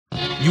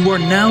You are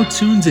now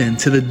tuned in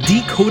to the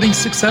Decoding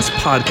Success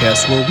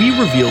podcast, where we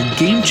reveal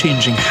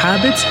game-changing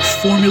habits,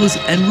 formulas,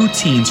 and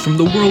routines from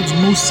the world's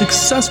most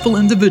successful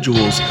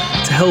individuals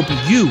to help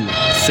you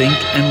think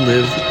and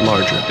live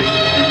larger.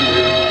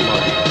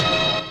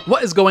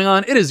 What is going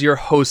on? It is your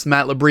host,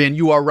 Matt Labrie, and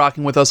you are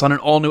rocking with us on an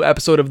all-new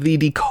episode of the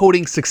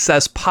Decoding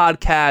Success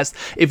podcast.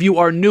 If you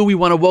are new, we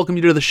want to welcome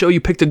you to the show. You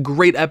picked a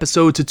great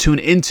episode to tune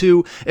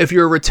into. If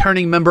you're a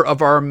returning member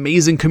of our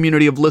amazing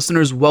community of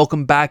listeners,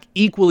 welcome back.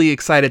 Equally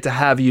excited to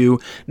have you.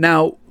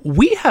 Now,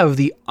 we have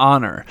the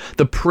honor,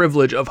 the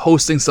privilege of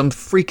hosting some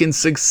freaking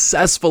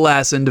successful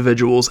ass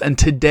individuals, and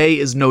today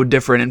is no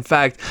different. In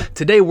fact,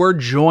 today we're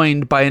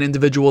joined by an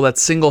individual that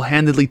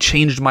single-handedly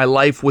changed my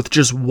life with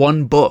just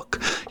one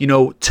book.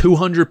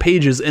 200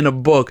 pages in a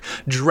book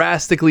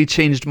drastically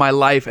changed my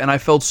life, and I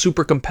felt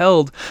super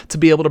compelled to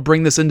be able to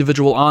bring this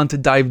individual on to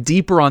dive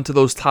deeper onto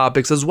those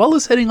topics, as well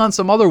as hitting on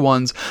some other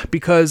ones,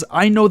 because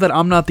I know that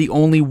I'm not the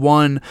only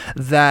one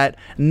that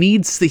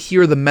needs to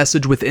hear the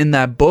message within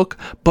that book,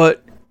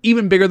 but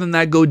even bigger than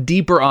that, go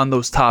deeper on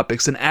those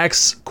topics and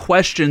ask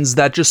questions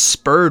that just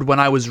spurred when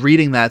I was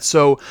reading that.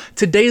 So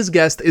today's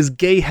guest is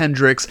Gay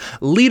Hendricks,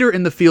 leader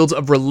in the fields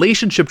of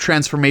relationship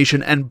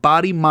transformation and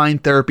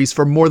body-mind therapies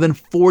for more than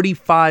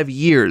 45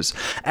 years.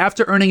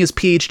 After earning his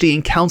PhD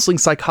in counseling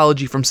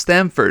psychology from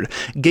Stanford,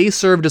 Gay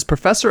served as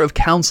professor of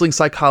counseling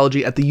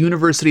psychology at the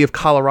University of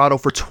Colorado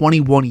for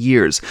 21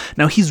 years.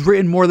 Now, he's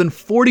written more than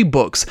 40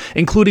 books,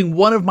 including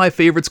one of my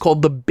favorites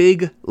called The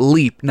Big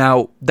Leap.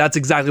 Now, that's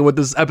exactly what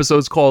this episode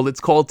is called.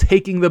 It's called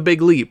Taking the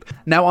Big Leap.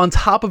 Now, on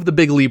top of The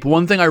Big Leap,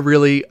 one thing I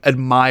really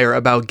admire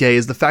about Gay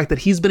is the fact that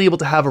he's been able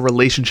to have a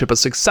relationship, a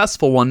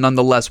successful one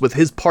nonetheless, with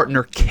his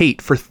partner Kate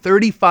for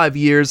 35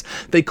 years.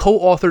 They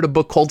co-authored a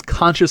book called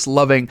Conscious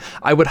Loving.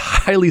 I would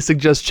highly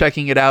suggest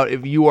checking it out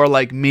if you are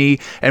like me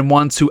and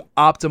want to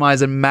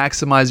optimize and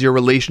maximize your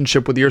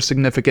relationship with your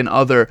significant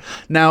other.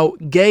 Now,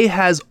 Gay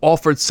has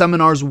offered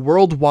seminars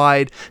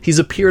worldwide. He's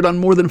appeared on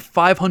more than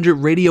 500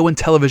 radio and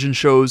television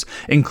shows,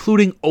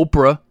 including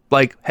Oprah.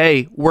 Like,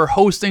 hey, we're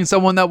hosting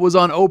someone that was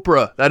on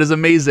Oprah. That is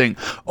amazing.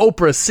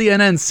 Oprah,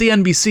 CNN,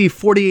 CNBC,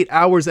 48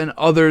 Hours, and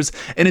others.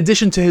 In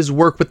addition to his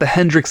work with the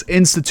Hendricks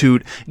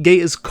Institute, Gay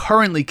is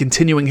currently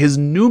continuing his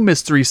new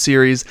mystery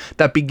series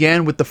that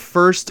began with the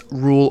first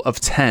rule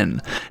of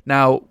 10.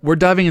 Now, we're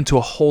diving into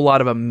a whole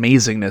lot of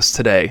amazingness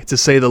today, to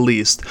say the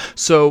least.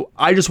 So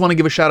I just want to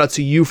give a shout out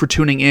to you for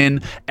tuning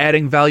in,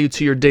 adding value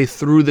to your day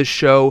through this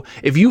show.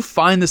 If you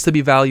find this to be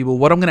valuable,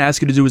 what I'm going to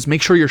ask you to do is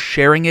make sure you're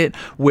sharing it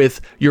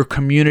with your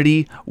community,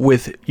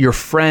 with your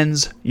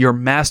friends, your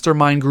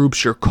mastermind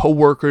groups, your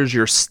coworkers,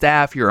 your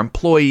staff, your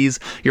employees,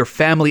 your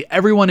family,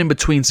 everyone in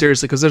between,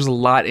 seriously, because there's a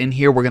lot in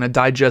here. We're going to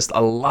digest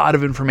a lot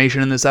of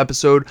information in this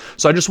episode.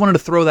 So I just wanted to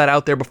throw that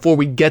out there before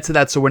we get to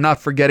that, so we're not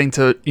forgetting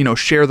to,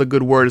 share the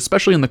good word,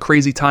 especially in the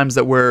crazy times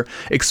that we're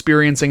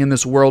experiencing in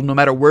this world. No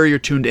matter where you're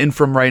tuned in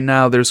from right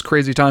now, there's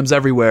crazy times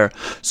everywhere.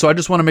 So I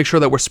just want to make sure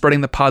that we're spreading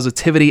the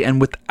positivity,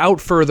 and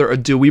without further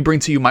ado, we bring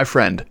to you my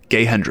friend,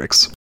 Gay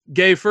Hendricks.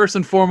 Gay, first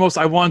and foremost,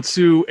 I want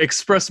to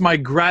express my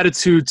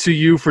gratitude to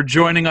you for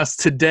joining us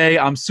today.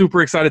 I'm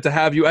super excited to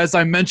have you. As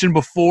I mentioned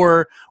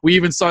before we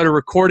even started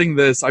recording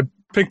this, I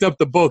picked up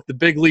the book, The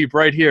Big Leap,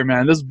 right here,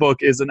 man. This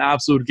book is an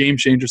absolute game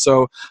changer.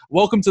 So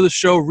welcome to the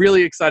show.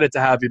 Really excited to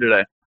have you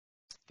today.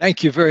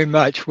 Thank you very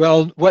much.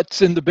 Well,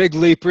 what's in The Big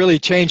Leap really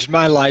changed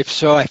my life,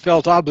 so I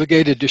felt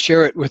obligated to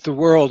share it with the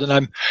world, and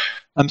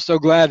I'm so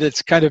glad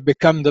it's kind of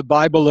become the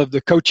Bible of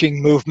the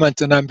coaching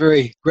movement, and I'm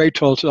very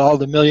grateful to all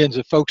the millions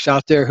of folks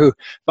out there who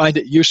find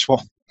it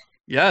useful.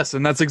 Yes,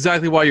 and that's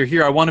exactly why you're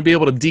here. I want to be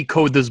able to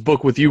decode this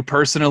book with you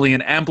personally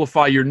and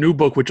amplify your new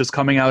book, which is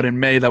coming out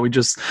in May, that we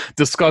just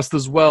discussed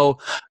as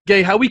well.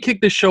 Gay, how we kick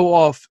this show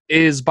off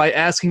is by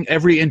asking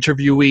every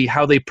interviewee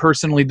how they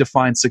personally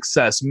define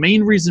success.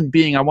 Main reason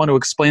being, I want to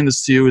explain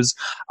this to you, is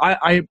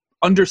I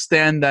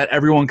understand that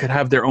everyone could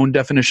have their own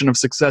definition of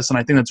success, and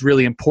I think that's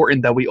really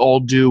important that we all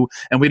do,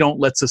 and we don't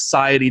let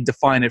society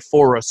define it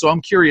for us. So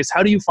I'm curious,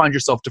 how do you find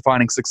yourself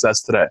defining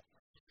success today?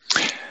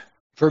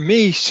 For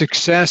me,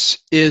 success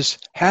is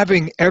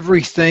having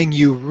everything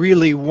you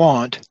really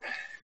want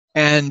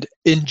and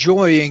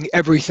enjoying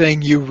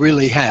everything you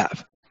really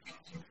have.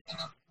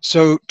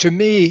 So to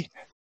me,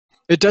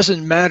 it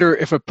doesn't matter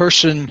if a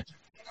person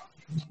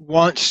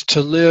wants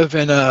to live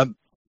in a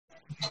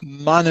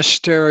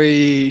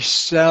monastery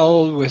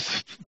cell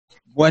with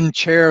one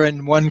chair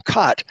and one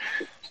cot.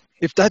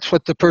 If that's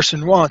what the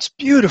person wants,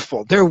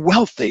 beautiful, they're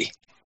wealthy.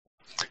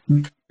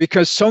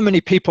 Because so many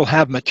people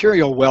have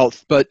material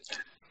wealth, but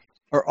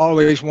are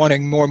always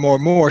wanting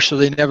more, so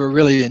they never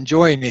really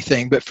enjoy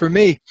anything. But for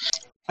me,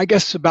 I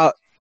guess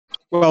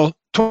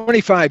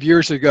 25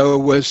 years ago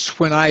was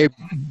when I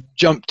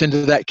jumped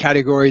into that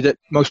category that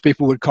most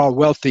people would call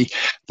wealthy,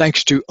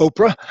 thanks to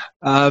Oprah.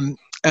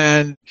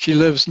 And she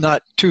lives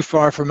not too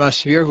far from us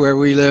here, where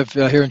we live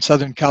here in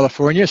Southern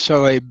California.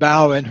 So a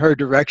bow in her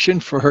direction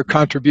for her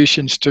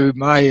contributions to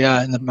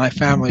my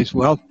family's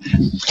wealth.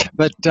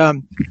 But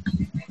to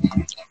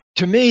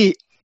me,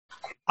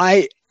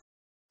 I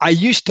I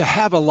used to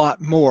have a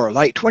lot more.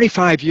 Like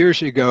 25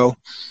 years ago,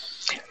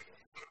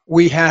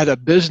 we had a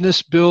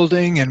business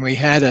building and we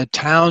had a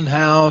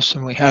townhouse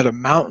and we had a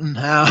mountain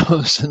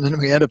house and then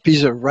we had a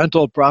piece of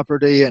rental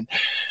property. And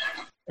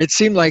it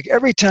seemed like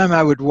every time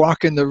I would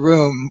walk in the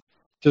room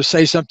to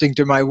say something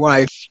to my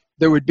wife,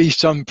 there would be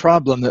some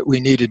problem that we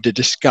needed to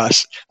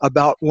discuss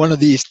about one of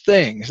these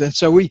things. And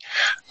so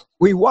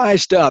we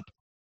wised up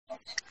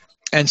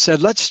and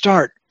said, let's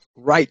start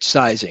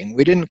right-sizing.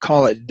 We didn't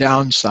call it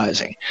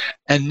downsizing.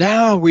 And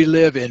now we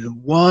live in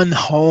one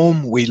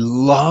home we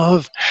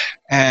love,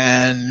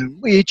 and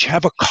we each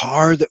have a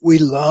car that we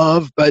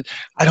love, but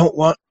I don't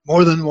want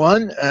more than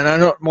one, and I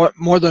don't want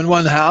more than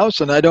one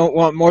house, and I don't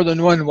want more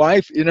than one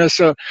wife,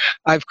 so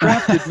I've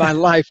crafted my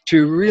life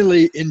to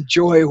really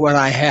enjoy what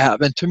I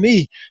have. And to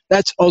me,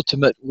 that's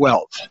ultimate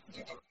wealth.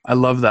 I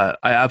love that.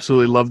 I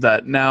absolutely love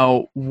that.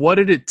 Now, what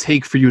did it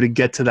take for you to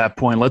get to that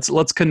point?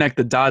 Let's connect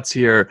the dots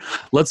here.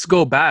 Let's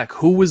go back.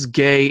 Who was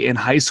gay in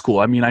high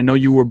school? I mean, I know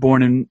you were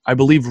born in, I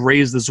believe,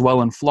 raised as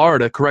well in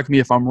Florida. Correct me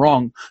if I'm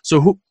wrong.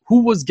 So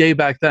who was gay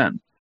back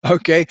then?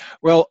 Okay,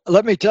 well,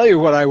 let me tell you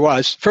what I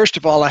was. First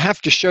of all, I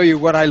have to show you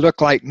what I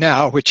look like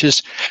now, which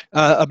is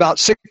about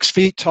 6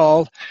 feet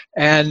tall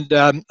and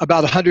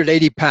about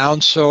 180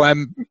 pounds. So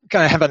I'm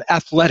kind of have an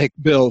athletic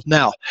build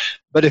now.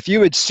 But if you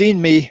had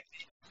seen me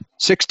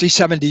 60,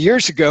 70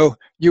 years ago,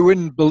 you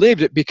wouldn't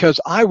believe it because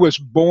I was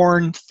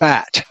born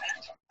fat.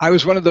 I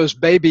was one of those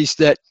babies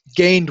that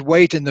gained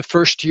weight in the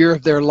first year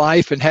of their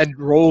life and had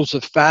rolls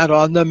of fat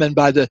on them. And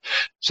by the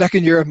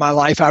second year of my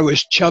life, I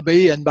was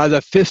chubby. And by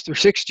the fifth or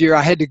sixth year,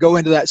 I had to go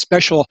into that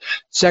special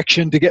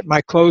section to get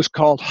my clothes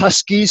called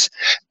Huskies.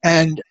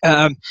 And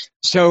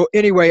so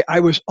anyway,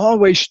 I was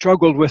always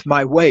struggled with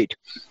my weight.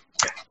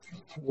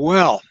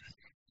 Well,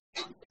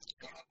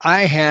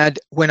 I had,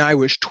 when I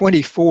was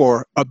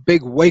 24, a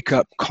big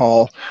wake-up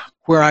call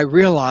where I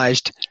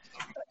realized,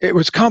 it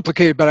was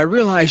complicated, but I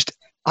realized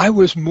I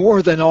was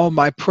more than all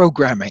my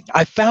programming.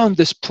 I found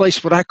this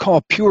place, what I call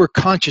pure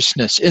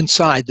consciousness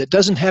inside that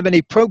doesn't have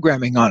any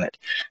programming on it.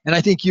 And I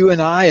think you and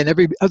I and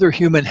every other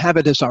human have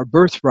it as our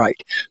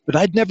birthright, but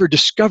I'd never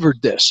discovered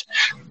this.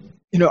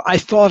 I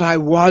thought I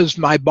was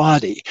my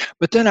body,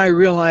 but then I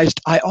realized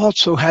I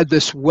also had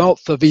this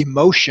wealth of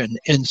emotion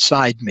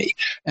inside me.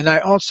 And I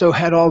also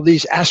had all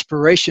these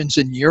aspirations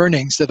and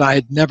yearnings that I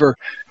had never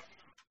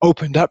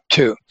opened up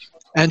to.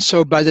 And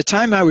so by the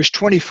time I was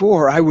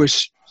 24, I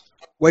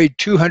weighed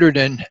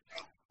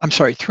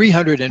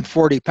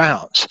 340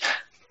 pounds.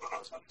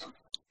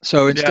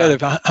 So instead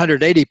of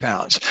 180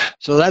 pounds.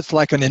 So that's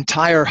like an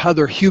entire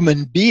other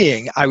human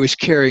being I was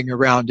carrying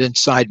around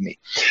inside me.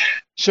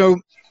 So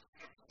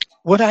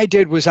what I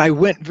did was I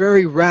went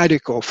very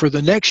radical. For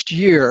the next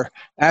year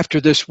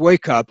after this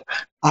wake up,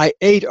 I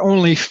ate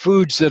only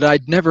foods that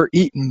I'd never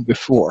eaten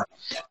before.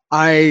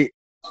 I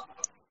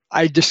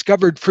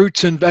discovered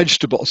fruits and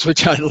vegetables,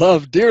 which I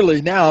love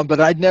dearly now,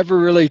 but I'd never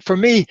really, for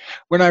me,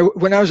 when I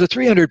was a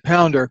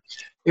 300-pounder,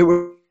 it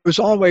was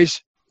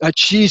always a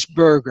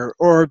cheeseburger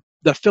or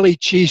the Philly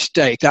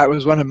cheesesteak. That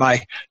was one of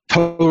my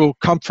total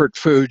comfort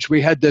foods. We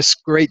had this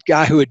great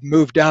guy who had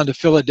moved down to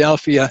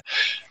Philadelphia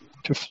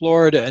to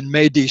Florida and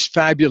made these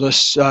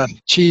fabulous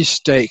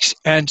cheesesteaks.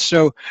 And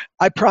so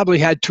I probably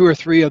had 2 or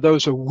 3 of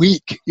those a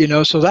week,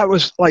 so that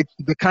was like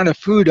the kind of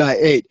food I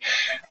ate.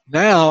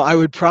 Now I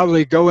would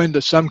probably go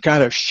into some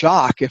kind of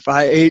shock if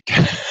I ate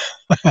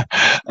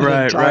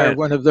entire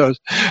one of those.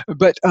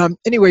 But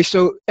anyway,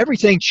 so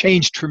everything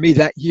changed for me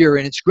that year.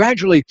 And it's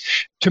gradually,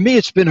 to me,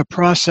 it's been a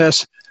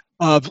process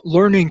of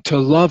learning to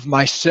love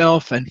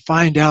myself and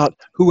find out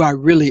who I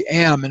really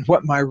am and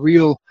what my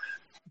real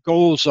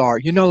goals are.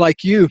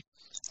 Like you,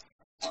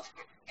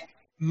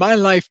 my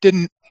life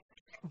didn't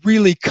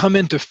really come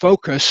into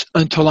focus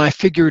until I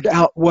figured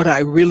out what I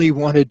really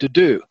wanted to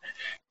do.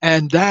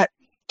 And that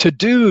to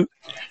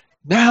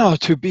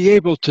be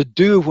able to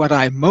do what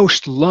I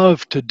most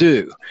love to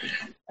do.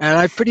 And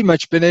I've pretty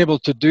much been able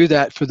to do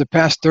that for the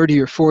past 30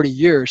 or 40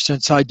 years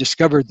since I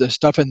discovered the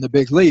stuff in the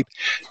Big Leap.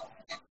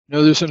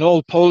 There's an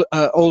old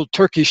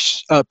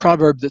Turkish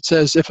proverb that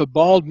says, if a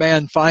bald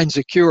man finds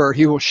a cure,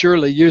 he will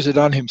surely use it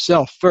on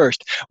himself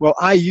first. Well,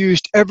 I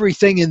used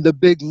everything in the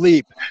Big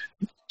Leap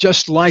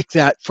just like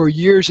that for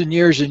years and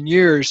years and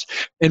years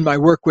in my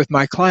work with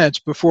my clients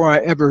before I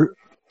ever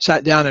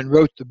sat down and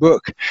wrote the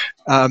book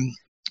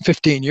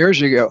 15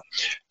 years ago.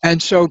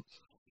 And so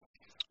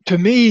to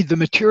me, the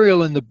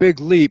material in the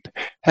Big Leap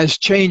has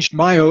changed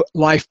my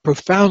life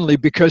profoundly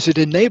because it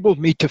enabled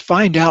me to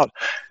find out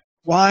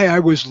why I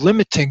was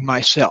limiting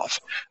myself.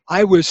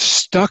 I was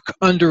stuck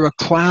under a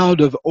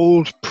cloud of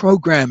old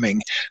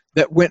programming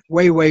that went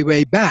way, way,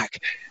 way back.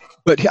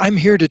 But I'm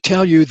here to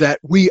tell you that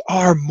we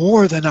are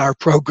more than our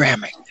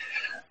programming.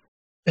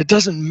 It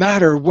doesn't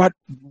matter what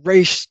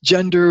race,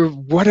 gender,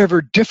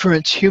 whatever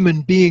difference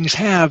human beings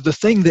have. The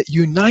thing that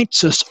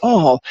unites us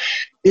all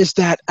is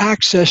that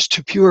access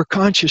to pure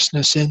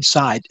consciousness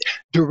inside,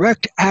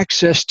 direct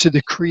access to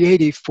the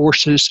creative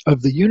forces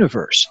of the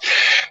universe.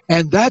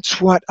 And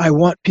that's what I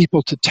want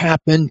people to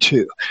tap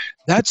into.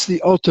 That's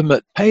the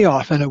ultimate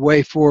payoff in a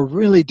way for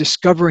really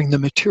discovering the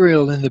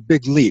material in the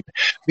Big Leap,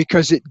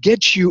 because it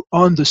gets you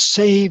on the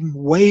same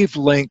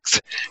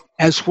wavelength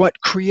as what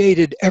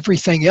created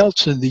everything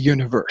else in the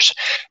universe.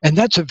 And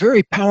that's a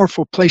very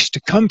powerful place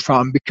to come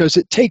from, because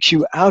it takes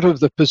you out of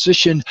the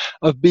position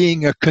of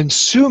being a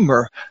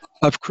consumer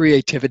of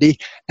creativity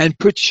and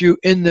puts you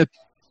in the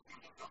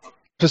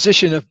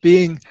position of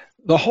being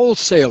the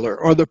wholesaler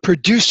or the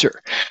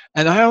producer.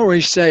 And I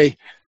always say,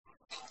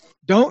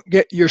 don't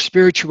get your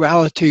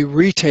spirituality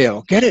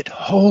retail, get it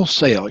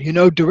wholesale,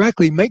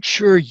 directly. Make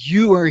sure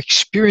you are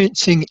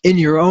experiencing in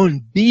your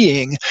own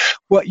being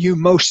what you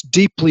most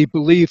deeply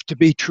believe to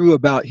be true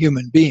about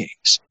human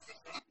beings.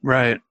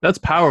 Right. That's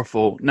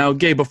powerful. Now,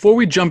 Gabe, before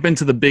we jump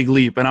into the Big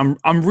Leap, and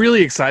I'm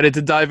really excited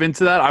to dive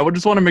into that, I would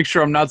just want to make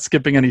sure I'm not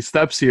skipping any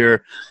steps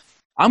here.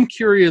 I'm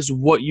curious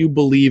what you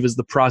believe is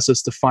the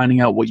process to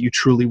finding out what you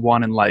truly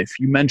want in life.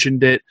 You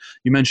mentioned it.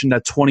 You mentioned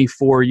at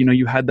 24,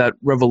 you had that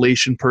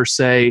revelation per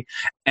se,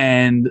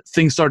 and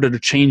things started to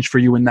change for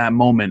you in that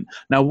moment.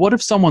 Now, what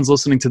if someone's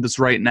listening to this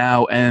right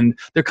now and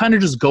they're kind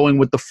of just going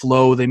with the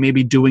flow? They may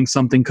be doing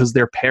something because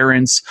their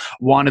parents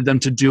wanted them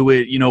to do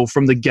it,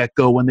 from the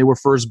get-go when they were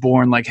first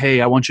born, like,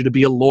 hey, I want you to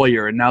be a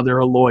lawyer, and now they're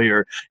a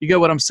lawyer. You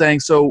get what I'm saying?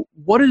 So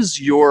what is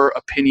your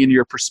opinion,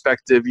 your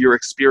perspective, your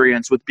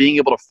experience with being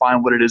able to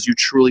find what it is you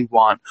truly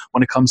want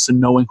when it comes to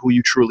knowing who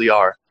you truly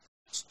are?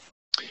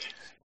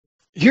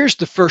 Here's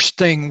the first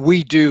thing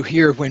we do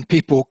here when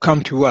people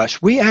come to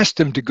us. We ask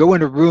them to go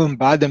in a room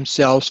by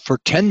themselves for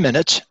 10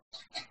 minutes,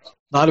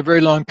 not a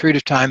very long period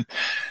of time,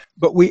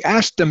 but we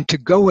ask them to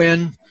go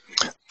in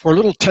for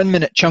little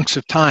 10-minute chunks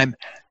of time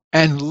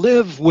and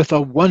live with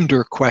a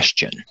wonder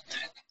question.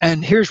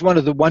 And here's one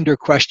of the wonder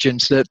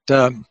questions that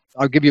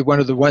I'll give you one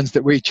of the ones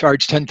that we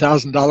charge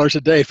 $10,000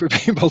 a day for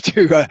people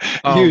to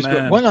use. Man.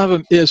 But one of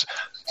them is,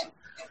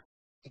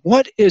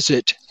 what is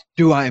it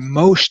do I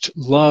most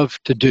love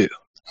to do?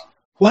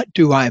 What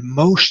do I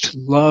most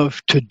love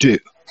to do?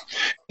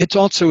 It's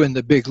also in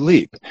the Big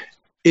Leap.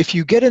 If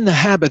you get in the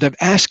habit of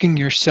asking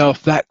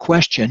yourself that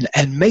question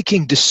and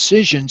making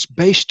decisions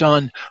based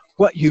on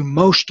what you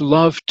most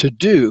love to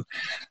do,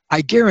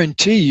 I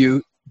guarantee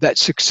you that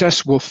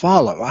success will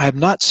follow. I have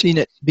not seen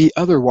it be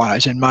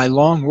otherwise in my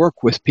long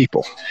work with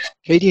people.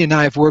 Katie and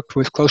I have worked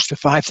with close to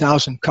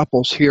 5,000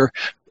 couples here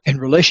in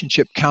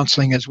relationship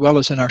counseling as well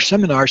as in our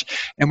seminars,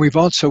 and we've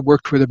also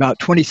worked with about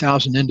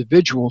 20,000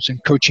 individuals in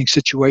coaching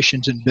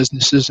situations and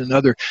businesses and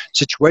other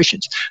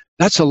situations.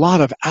 That's a lot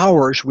of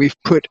hours we've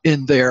put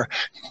in there,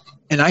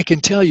 and I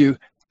can tell you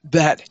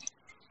that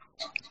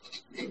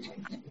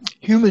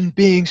human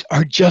beings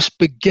are just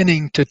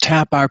beginning to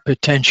tap our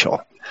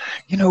potential.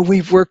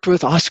 We've worked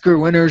with Oscar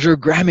winners or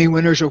Grammy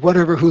winners or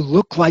whatever who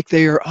look like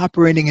they are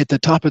operating at the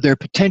top of their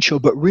potential,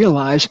 but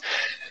realize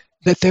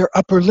that they're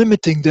upper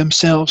limiting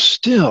themselves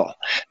still.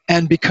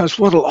 And because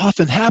what will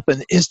often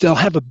happen is they'll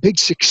have a big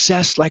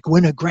success, like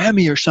win a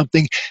Grammy or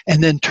something,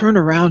 and then turn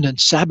around and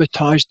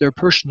sabotage their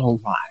personal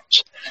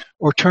lives,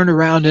 or turn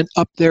around and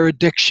up their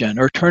addiction,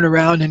 or turn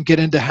around and get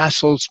into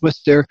hassles with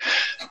their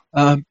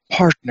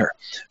partner.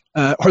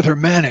 Or their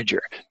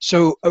manager.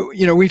 So,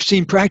 we've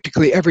seen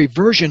practically every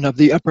version of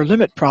the upper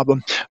limit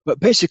problem, but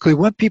basically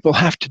what people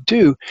have to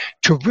do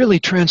to really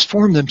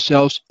transform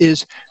themselves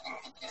is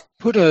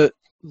put a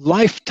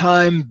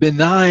lifetime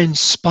benign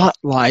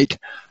spotlight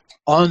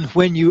on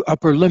when you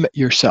upper limit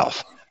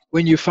yourself,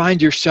 when you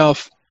find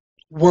yourself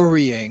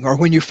worrying, or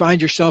when you find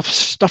yourself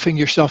stuffing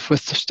yourself with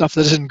stuff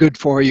that isn't good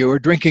for you, or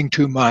drinking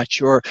too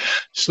much, or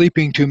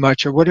sleeping too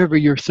much, or whatever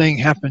your thing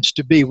happens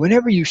to be.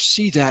 Whenever you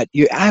see that,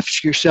 you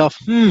ask yourself,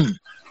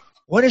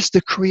 what is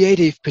the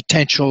creative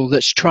potential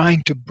that's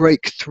trying to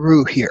break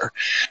through here?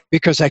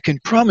 Because I can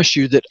promise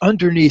you that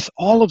underneath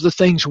all of the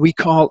things we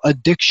call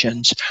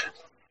addictions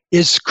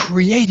is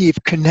creative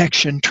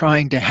connection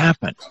trying to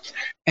happen.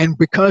 And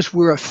because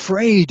we're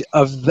afraid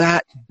of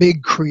that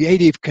big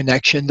creative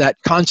connection, that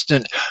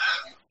constant,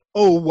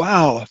 oh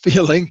wow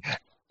feeling,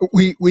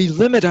 we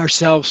limit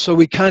ourselves, so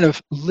we kind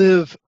of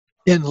live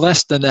in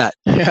less than that.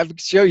 I have to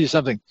show you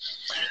something.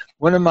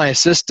 One of my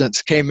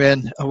assistants came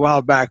in a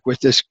while back with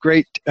this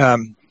great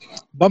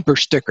bumper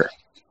sticker.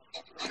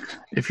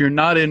 If you're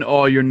not in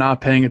awe, you're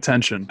not paying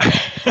attention.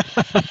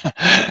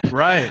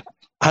 Right.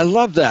 I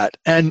love that.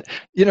 And,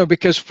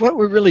 because what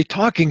we're really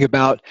talking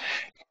about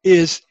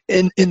is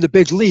in the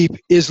Big Leap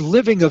is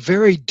living a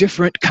very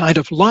different kind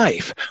of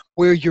life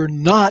where you're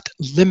not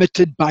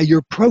limited by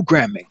your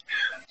programming.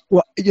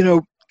 Well,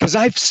 because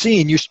I've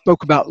seen, you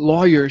spoke about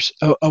lawyers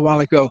a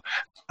while ago.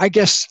 I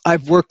guess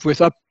I've worked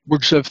with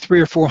upwards of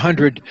 300 or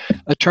 400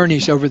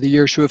 attorneys over the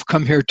years who have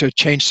come here to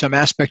change some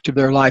aspect of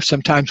their life,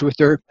 sometimes with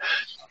their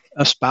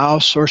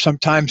spouse, or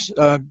sometimes,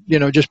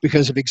 just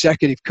because of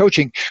executive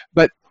coaching.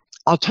 But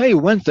I'll tell you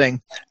one thing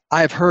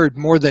I've heard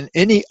more than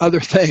any other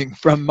thing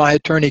from my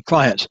attorney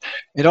clients.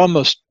 It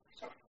almost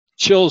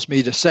chills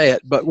me to say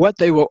it, but what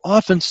they will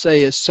often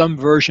say is some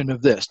version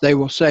of this. They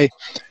will say,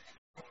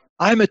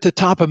 I'm at the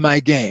top of my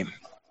game.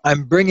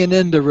 I'm bringing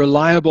in the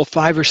reliable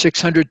 $500,000 or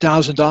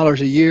 $600,000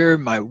 a year.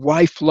 My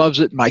wife loves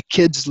it. My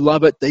kids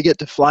love it. They get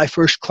to fly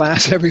first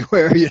class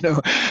everywhere,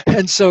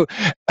 And so,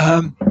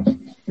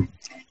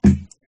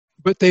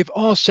 but they've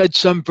all said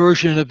some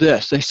version of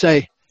this. They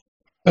say,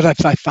 but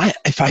if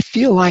I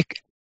feel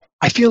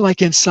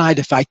like inside,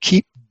 if I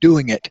keep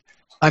doing it,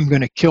 I'm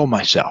going to kill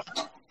myself.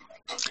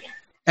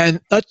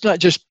 And that's not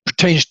just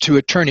pertains to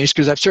attorneys,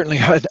 because I've certainly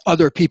had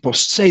other people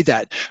say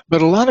that.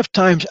 But a lot of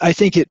times I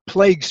think it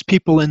plagues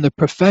people in the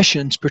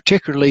professions,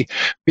 particularly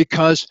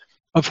because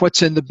of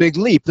what's in the Big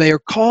Leap. They are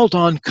called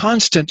on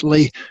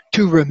constantly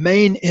to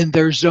remain in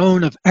their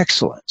zone of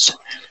excellence.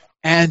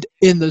 And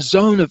in the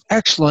zone of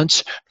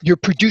excellence, you're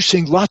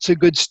producing lots of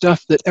good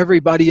stuff that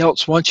everybody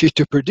else wants you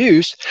to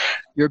produce.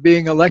 You're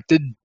being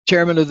elected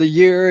chairman of the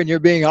year, and you're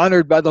being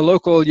honored by the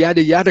local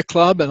yada yada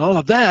club and all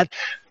of that.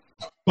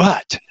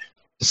 But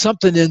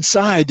something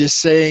inside is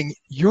saying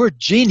your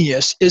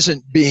genius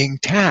isn't being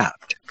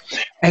tapped.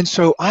 And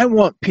so I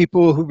want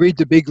people who read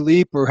The Big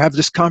Leap or have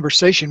this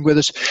conversation with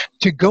us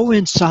to go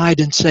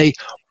inside and say,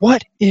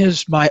 what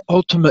is my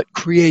ultimate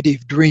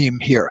creative dream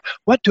here?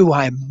 What do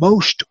I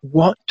most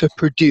want to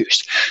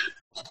produce?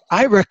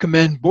 I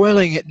recommend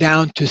boiling it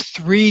down to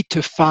 3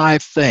 to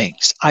 5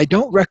 things. I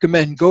don't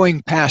recommend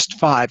going past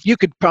 5. You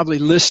could probably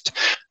list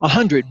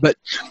 100, but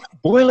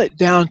boil it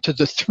down to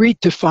the 3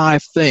 to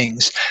 5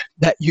 things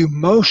that you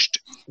most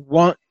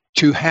want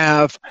to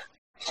have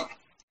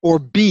or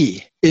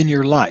be in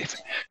your life.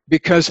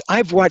 Because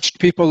I've watched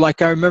people,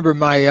 like I remember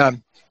my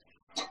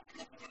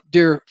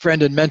dear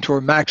friend and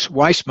mentor, Max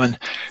Weissman.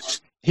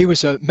 He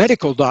was a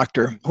medical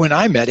doctor when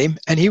I met him,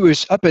 and he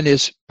was up in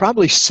his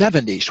probably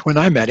 70s when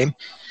I met him.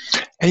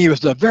 And he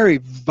was a very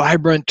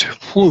vibrant,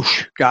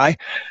 whoosh guy.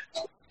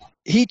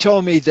 He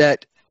told me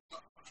that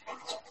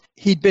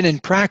he'd been in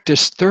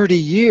practice 30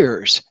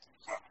 years.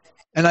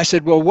 And I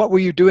said, well, what were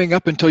you doing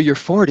up until your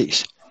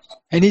 40s?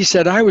 And he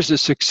said, I was a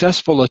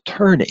successful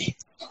attorney.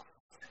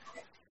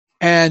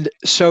 And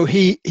so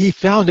he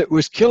found it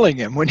was killing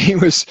him when he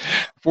was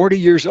 40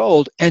 years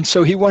old. And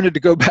so he wanted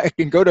to go back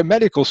and go to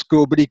medical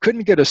school, but he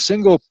couldn't get a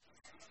single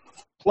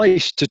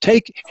place to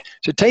take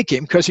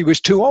him because he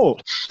was too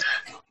old.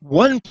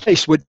 One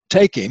place would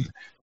take him,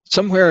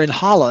 somewhere in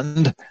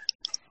Holland,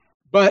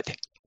 but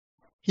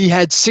he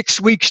had 6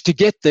 weeks to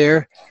get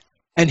there,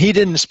 and he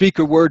didn't speak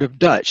a word of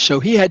Dutch. So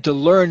he had to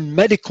learn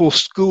medical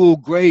school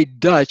grade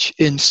Dutch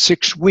in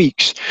 6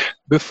 weeks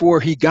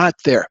before he got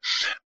there.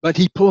 But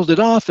he pulled it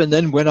off and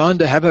then went on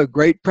to have a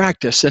great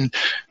practice. And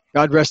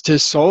God rest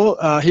his soul,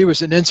 he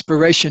was an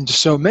inspiration to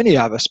so many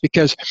of us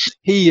because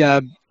he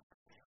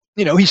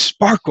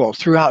sparkled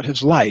throughout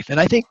his life. And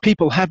I think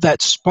people have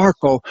that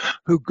sparkle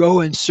who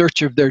go in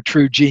search of their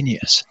true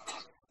genius.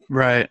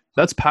 Right.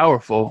 That's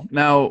powerful.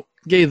 Now,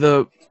 Gay,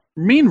 the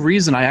main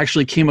reason I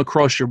actually came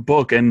across your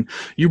book, and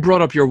you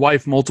brought up your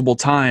wife multiple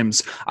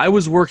times, I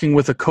was working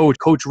with a coach.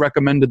 Coach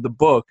recommended the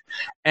book.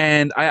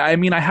 And I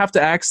mean, I have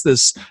to ask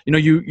this,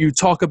 you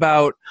talk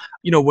about,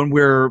 when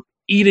we're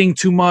eating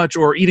too much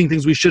or eating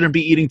things we shouldn't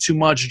be eating too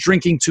much,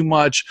 drinking too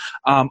much,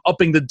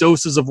 upping the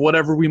doses of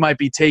whatever we might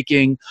be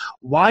taking.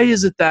 Why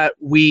is it that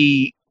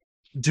we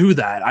do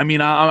that? I mean,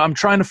 I'm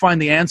trying to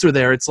find the answer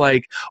there. It's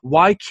like,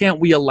 why can't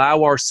we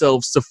allow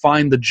ourselves to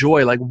find the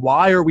joy? Like,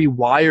 why are we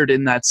wired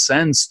in that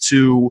sense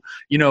to,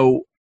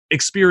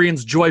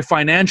 experience joy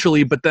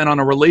financially, but then on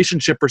a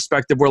relationship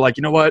perspective, we're like,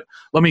 you know what,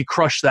 let me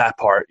crush that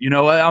part.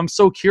 I'm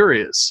so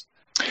curious.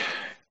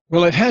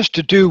 Well, it has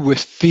to do with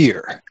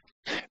fear.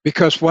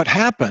 Because what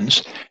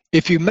happens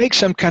if you make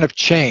some kind of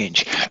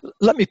change,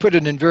 let me put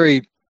it in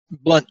very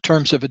blunt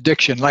terms of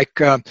addiction. Like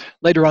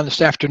later on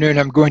this afternoon,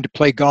 I'm going to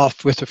play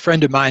golf with a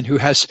friend of mine who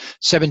has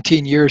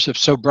 17 years of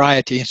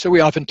sobriety. And so we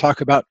often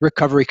talk about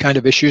recovery kind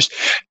of issues.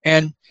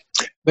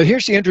 But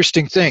here's the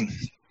interesting thing.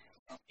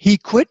 He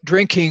quit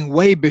drinking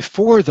way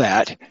before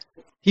that.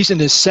 He's in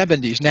his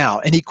 70s now,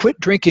 and he quit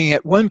drinking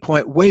at one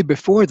point way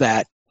before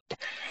that.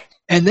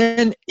 And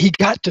then he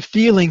got to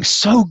feeling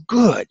so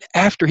good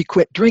after he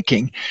quit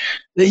drinking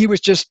that he was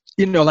just,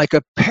 like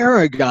a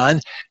paragon.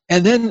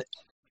 And then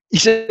he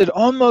said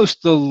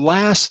almost the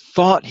last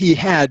thought he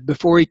had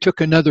before he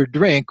took another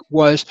drink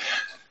was,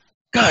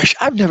 gosh,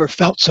 I've never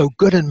felt so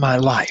good in my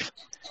life.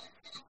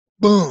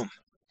 Boom.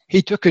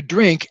 He took a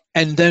drink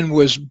and then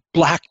was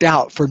blacked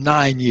out for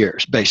 9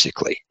 years,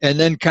 basically, and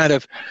then kind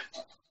of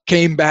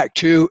came back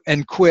to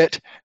and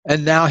quit.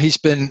 And now he's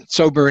been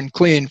sober and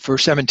clean for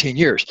 17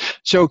 years.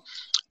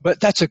 But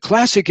that's a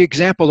classic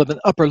example of an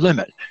upper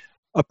limit.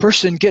 A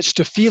person gets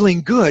to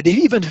feeling good,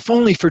 even if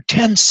only for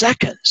 10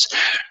 seconds.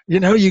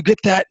 You get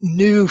that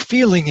new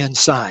feeling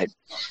inside.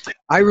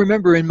 I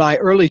remember in my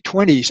early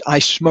 20s, I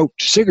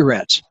smoked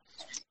cigarettes.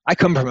 I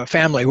come from a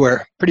family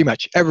where pretty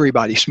much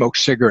everybody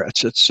smokes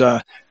cigarettes. It's,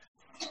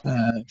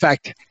 in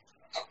fact,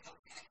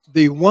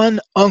 the one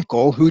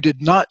uncle who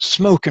did not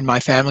smoke in my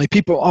family,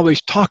 people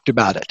always talked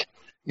about it.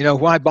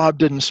 Why Bob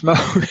didn't smoke.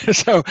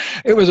 So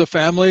it was a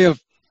family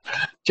of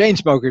chain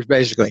smokers,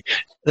 basically.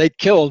 They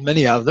killed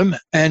many of them.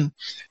 And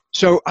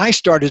So I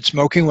started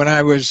smoking when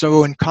I was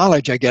in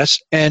college, I guess,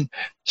 and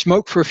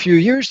smoked for a few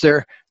years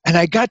there. And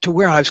I got to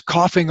where I was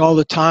coughing all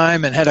the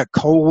time and had a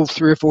cold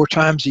 3 or 4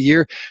 times a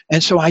year.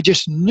 And so I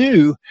just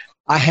knew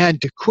I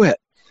had to quit.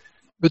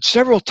 But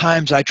several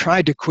times I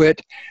tried to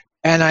quit,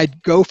 and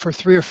I'd go for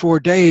 3 or 4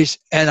 days.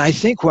 And I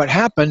think what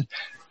happened,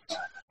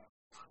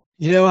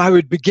 I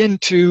would begin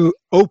to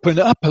open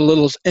up a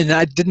little, and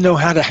I didn't know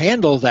how to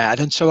handle that.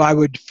 And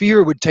so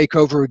fear would take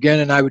over again,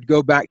 and I would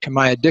go back to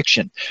my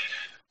addiction.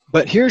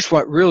 But here's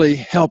what really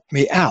helped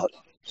me out.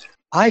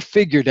 I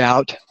figured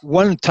out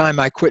one time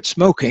I quit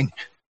smoking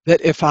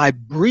that if I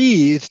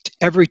breathed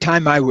every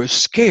time I was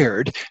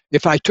scared,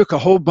 if I took a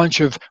whole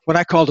bunch of what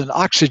I called an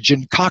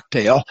oxygen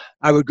cocktail,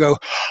 I would go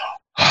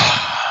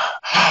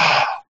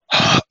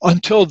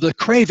until the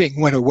craving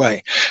went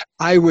away.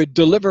 I would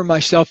deliver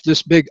myself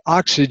this big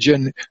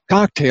oxygen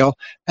cocktail,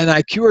 and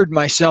I cured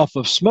myself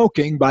of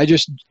smoking by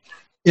just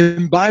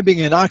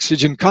imbibing an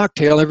oxygen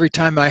cocktail every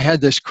time I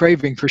had this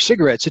craving for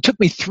cigarettes. It took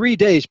me 3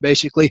 days,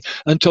 basically,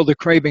 until the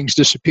cravings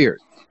disappeared.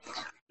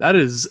 That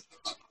is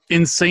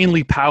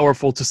insanely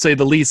powerful, to say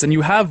the least. And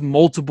you have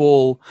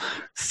multiple,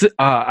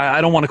 I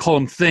don't want to call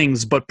them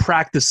things, but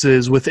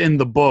practices within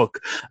the book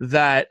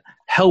that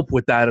help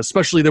with that.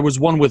 Especially there was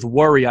one with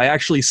worry. I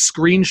actually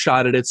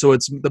screenshotted it, so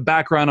it's the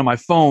background on my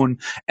phone.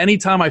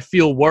 Anytime I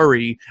feel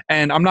worry,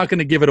 and I'm not going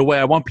to give it away,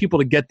 I want people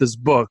to get this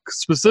book,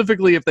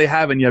 specifically if they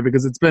haven't yet,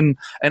 because it's been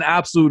an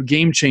absolute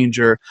game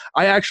changer.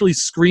 I actually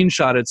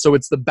screenshot it, so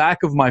it's the back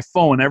of my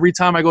phone. Every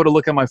time I go to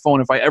look at my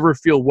phone, if I ever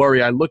feel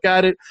worry, I look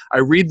at it, I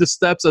read the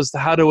steps as to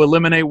how to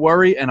eliminate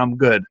worry, and I'm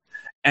good.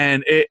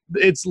 And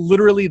it's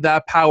literally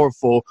that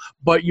powerful.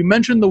 But you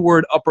mentioned the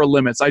word upper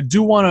limits. I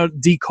do want to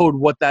decode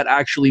what that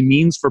actually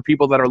means for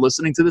people that are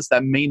listening to this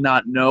that may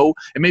not know.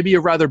 It may be a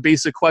rather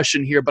basic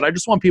question here, but I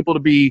just want people to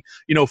be,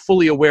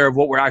 fully aware of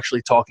what we're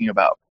actually talking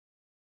about.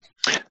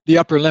 The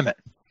upper limit.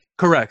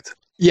 Correct.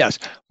 Yes.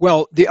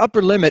 Well, the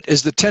upper limit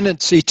is the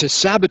tendency to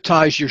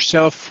sabotage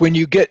yourself when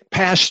you get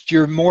past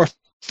your more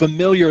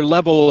familiar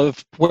level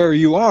of where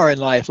you are in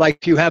life.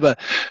 Like you have a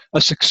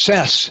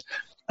success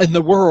in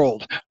the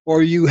world,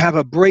 or you have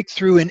a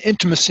breakthrough in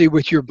intimacy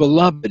with your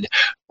beloved,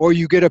 or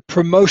you get a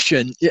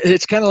promotion.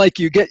 It's kind of like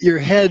you get your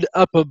head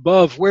up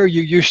above where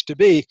you used to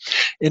be.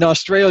 In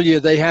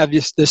Australia, they have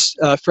this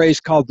phrase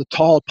called the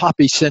tall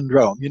poppy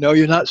syndrome.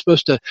 You're not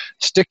supposed to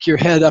stick your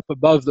head up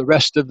above the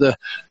rest of the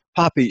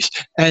poppies.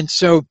 And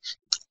so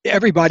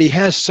everybody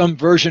has some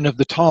version of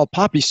the tall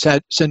poppy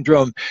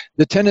syndrome,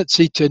 the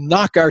tendency to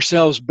knock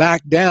ourselves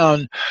back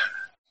down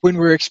when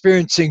we're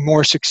experiencing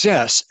more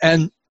success.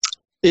 And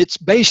it's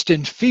based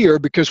in fear,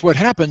 because what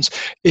happens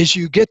is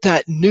you get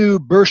that new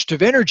burst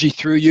of energy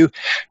through you,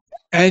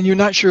 and you're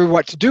not sure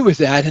what to do with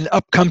that, and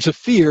up comes a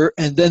fear,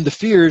 and then the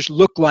fears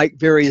look like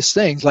various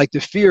things. Like the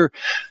fear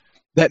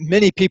that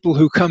many people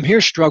who come here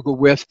struggle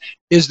with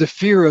is the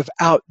fear of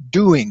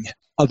outdoing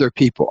other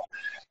people.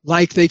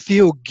 Like they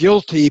feel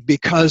guilty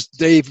because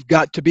they've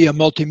got to be a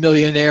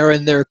multimillionaire,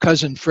 and their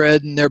cousin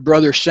Fred and their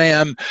brother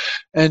Sam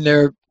and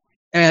their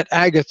Aunt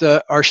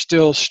Agatha are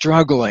still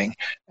struggling.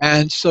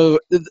 And so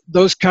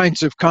those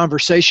kinds of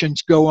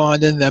conversations go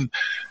on in them,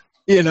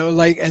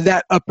 and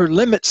that upper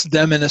limits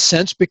them in a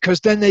sense,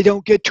 because then they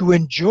don't get to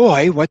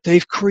enjoy what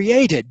they've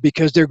created,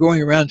 because they're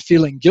going around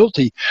feeling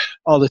guilty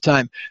all the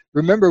time.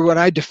 Remember what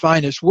I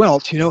define as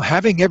wealth,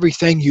 having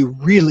everything you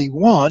really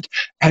want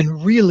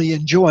and really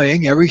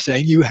enjoying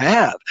everything you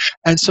have.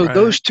 And so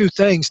Those two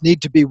things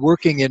need to be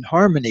working in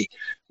harmony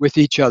with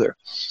each other.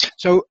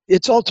 So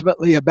it's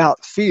ultimately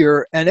about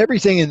fear, and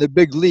everything in the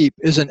Big Leap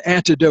is an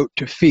antidote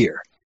to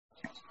fear.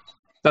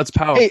 That's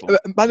powerful. Hey,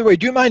 by the way,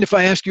 do you mind if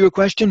I ask you a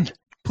question?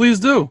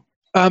 Please do.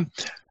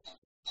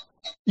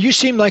 You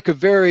seem like a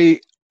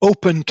very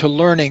open to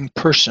learning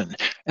person,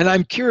 and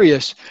I'm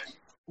curious,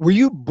 were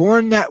you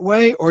born that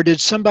way, or did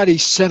somebody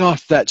set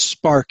off that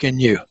spark in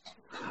you?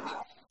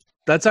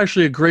 That's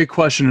actually a great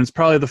question. It's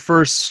probably the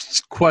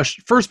first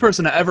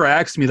person to ever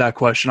ask me that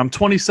question. I'm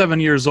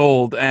 27 years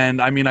old,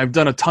 and I've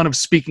done a ton of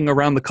speaking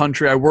around the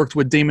country. I worked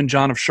with Damon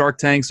John of Shark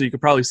Tank, so you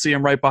could probably see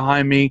him right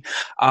behind me.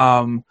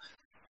 I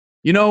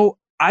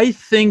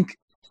think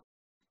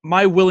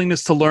my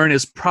willingness to learn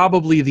is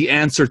probably the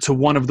answer to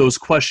one of those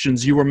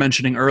questions you were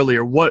mentioning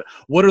earlier. What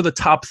are the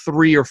top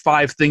 3 or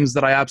 5 things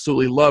that I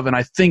absolutely love? And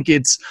I think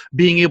it's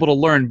being able to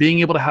learn,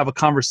 being able to have a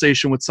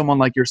conversation with someone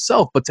like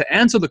yourself. But to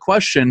answer the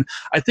question,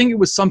 I think it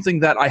was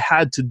something that I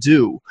had to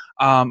do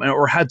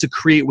or had to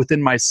create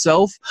within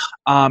myself.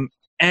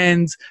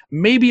 And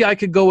maybe I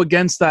could go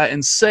against that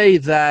and say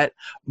that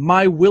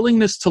my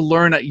willingness to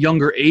learn at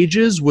younger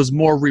ages was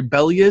more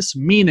rebellious,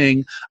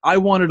 meaning I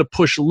wanted to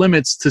push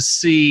limits to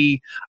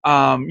see,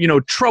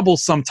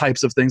 troublesome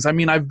types of things.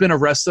 I've been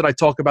arrested. I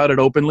talk about it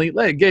openly.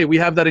 Hey, Gay, we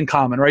have that in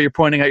common, right? You're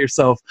pointing at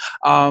yourself.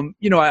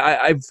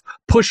 I've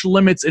pushed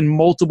limits in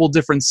multiple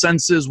different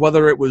senses,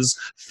 whether it was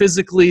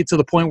physically to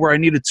the point where I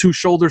needed 2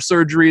 shoulder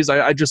surgeries.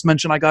 I just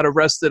mentioned I got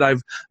arrested.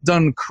 I've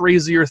done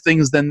crazier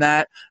things than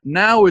that.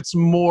 Now it's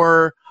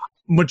more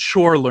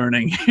mature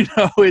learning.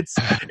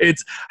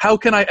 It's how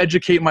can I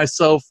educate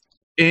myself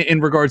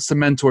in regards to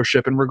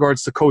mentorship, in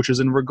regards to coaches,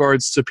 in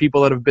regards to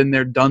people that have been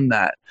there, done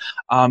that.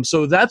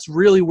 So that's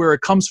really where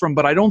it comes from.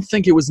 But I don't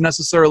think it was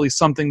necessarily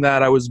something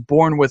that I was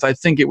born with. I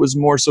think it was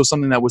more so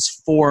something that was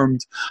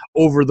formed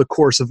over the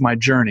course of my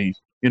journey,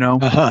 you know?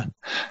 Uh-huh.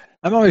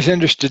 I'm always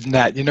interested in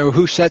that,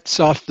 who sets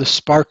off the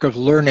spark of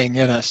learning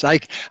in us. I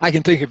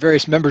can think of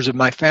various members of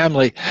my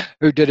family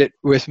who did it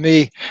with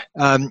me,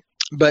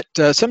 but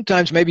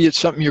sometimes maybe it's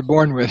something you're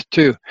born with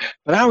too.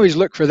 But I always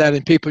look for that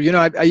in people.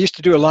 I used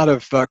to do a lot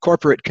of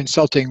corporate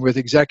consulting with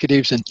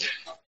executives and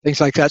things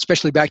like that,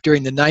 especially back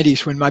during the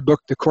 90s when my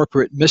book, The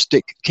Corporate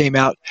Mystic, came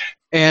out.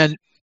 And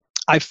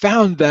I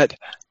found that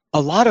a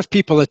lot of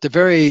people at the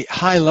very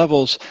high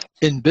levels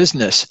in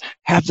business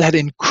have that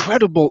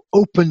incredible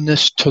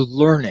openness to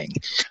learning.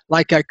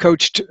 Like I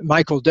coached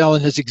Michael Dell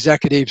and his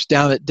executives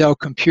down at Dell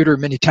Computer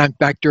many times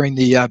back during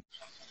the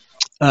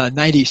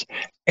 90s.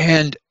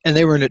 And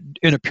they were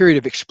in a period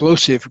of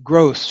explosive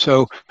growth.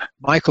 So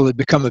Michael had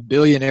become a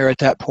billionaire at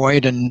that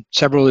point, and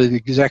several of the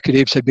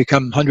executives had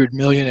become 100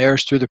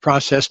 millionaires through the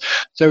process.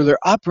 So they're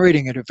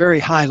operating at a very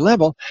high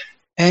level.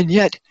 And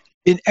yet,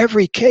 in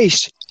every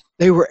case,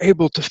 they were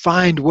able to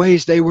find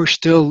ways they were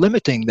still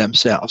limiting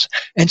themselves.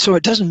 And so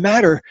it doesn't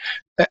matter,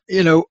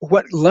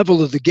 what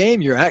level of the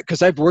game you're at,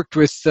 because I've worked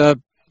with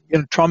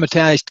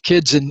traumatized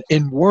kids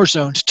in war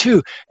zones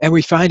too, and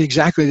we find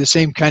exactly the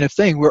same kind of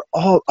thing. We're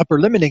all upper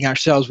limiting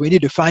ourselves. We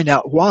need to find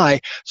out why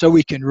so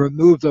we can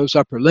remove those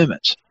upper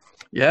limits.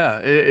 Yeah,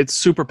 it's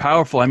super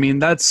powerful. I mean,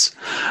 that's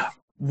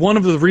one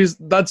of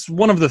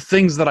the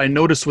things that I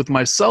noticed with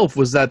myself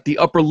was that the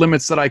upper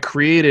limits that I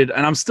created,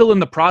 and I'm still in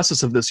the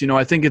process of this,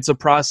 I think it's a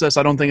process.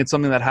 I don't think it's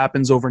something that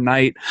happens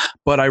overnight,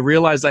 but I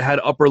realized I had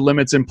upper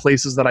limits in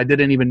places that I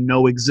didn't even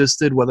know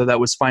existed, whether that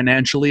was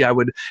financially. I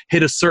would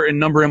hit a certain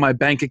number in my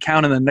bank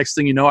account, and the next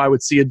thing you know, I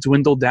would see it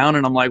dwindle down,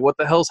 and I'm like, what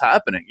the hell's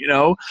happening,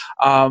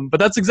 But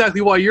that's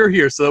exactly why you're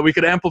here, so that we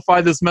could amplify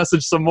this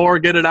message some more,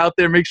 get it out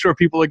there, make sure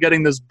people are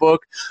getting this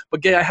book.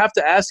 But Gay, I have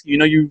to ask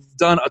you, you've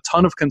done a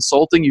ton of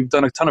consulting, you've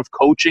done a ton of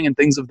coaching and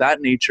things of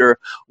that nature.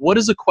 What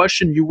is a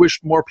question you wish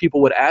more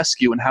people would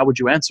ask you, and how would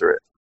you answer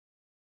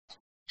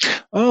it?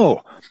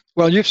 Oh,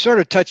 well, you've sort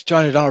of touched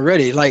on it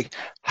already. Like,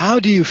 how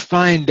do you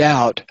find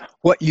out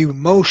what you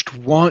most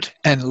want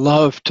and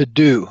love to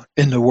do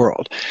in the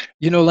world?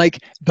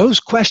 Those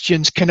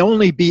questions can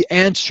only be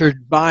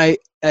answered by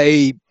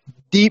a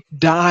deep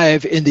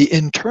dive in the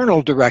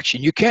internal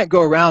direction. You can't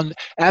go around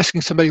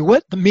asking somebody,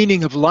 what the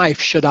meaning of life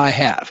should I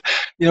have?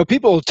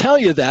 People will tell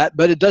you that,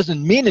 but it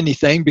doesn't mean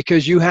anything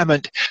because you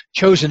haven't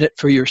chosen it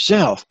for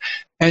yourself.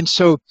 And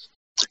so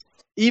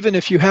even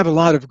if you have a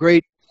lot of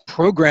great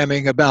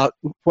programming about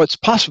what's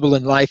possible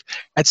in life,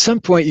 at some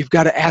point you've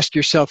got to ask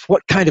yourself,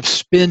 what kind of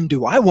spin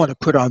do I want to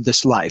put on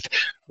this life?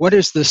 What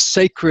is the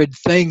sacred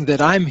thing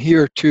that I'm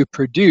here to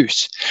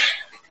produce?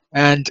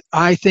 And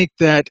I think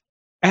that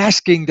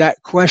asking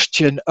that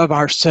question of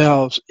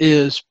ourselves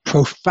is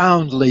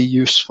profoundly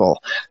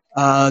useful.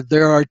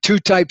 There are two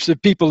types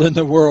of people in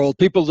the world: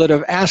 people that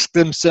have asked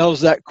themselves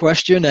that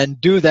question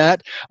and do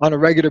that on a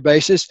regular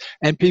basis,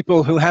 and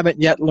people who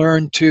haven't yet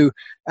learned to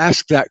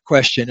ask that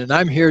question. And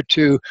I'm here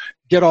to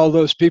get all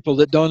those people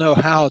that don't know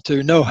how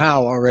to know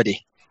how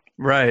already.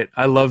 Right.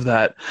 I love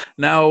that.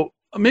 Now,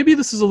 maybe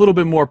this is a little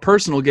bit more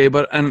personal, Gay,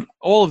 and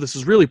all of this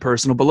is really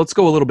personal, but let's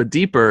go a little bit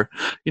deeper.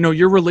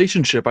 Your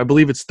relationship, I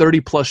believe it's 30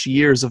 plus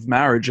years of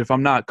marriage, if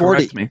I'm not,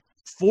 correct 40. me.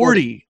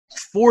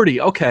 40.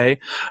 Okay.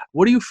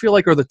 What do you feel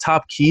like are the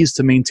top keys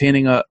to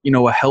maintaining a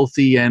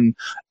healthy and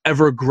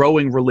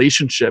ever-growing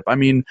relationship? I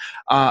mean,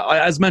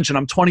 as mentioned,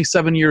 I'm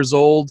 27 years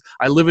old.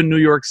 I live in New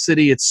York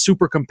City. It's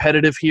super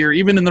competitive here.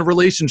 Even in the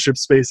relationship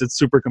space, it's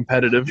super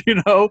competitive,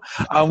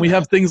 We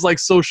have things like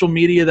social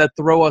media that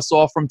throw us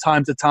off from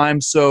time to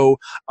time. So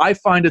I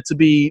find it to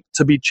be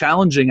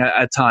challenging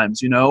at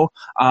times,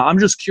 I'm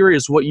just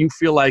curious what you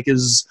feel like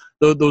is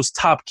those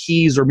top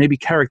keys or maybe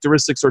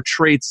characteristics or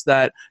traits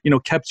that,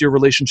 kept your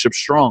relationship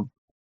strong.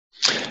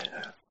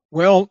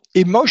 Well,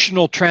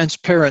 emotional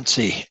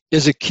transparency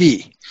is a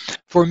key.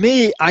 For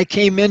me, I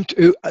didn't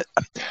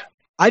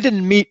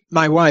meet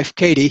my wife,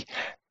 Katie,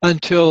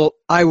 until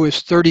I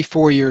was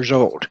 34 years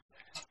old.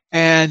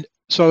 And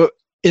so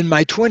in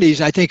my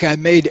 20s, I think I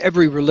made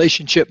every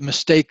relationship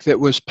mistake that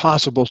was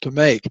possible to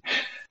make.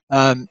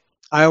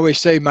 I always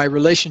say my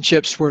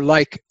relationships were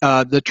like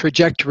the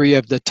trajectory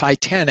of the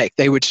Titanic.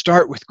 They would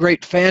start with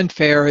great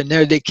fanfare, and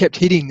there they kept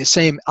hitting the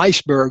same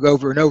iceberg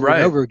over and over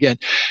and over again.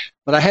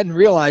 But I hadn't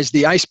realized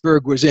the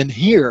iceberg was in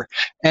here,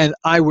 and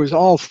I was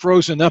all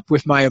frozen up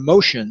with my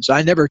emotions.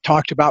 I never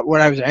talked about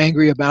what I was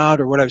angry about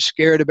or what I was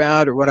scared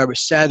about or what I was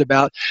sad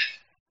about.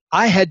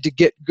 I had to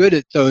get good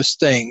at those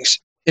things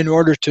in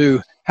order to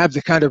have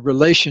the kind of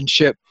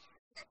relationship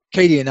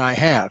Katie and I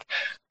have,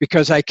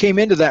 because I came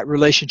into that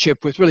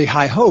relationship with really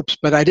high hopes,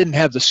 but I didn't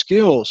have the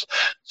skills.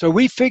 So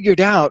we figured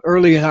out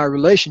early in our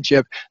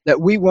relationship that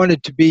we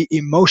wanted to be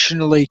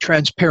emotionally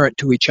transparent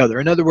to each other.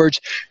 In other words,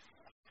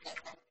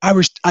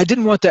 I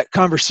didn't want that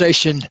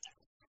conversation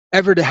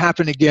ever to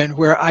happen again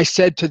where I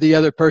said to the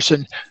other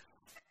person,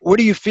 what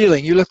are you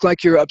feeling? You look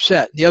like you're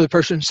upset. And the other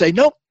person would say,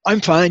 nope,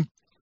 I'm fine.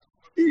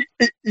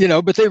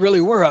 But they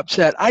really were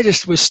upset. I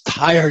just was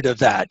tired of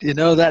that.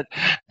 That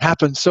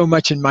happened so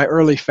much in my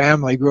early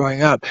family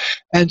growing up.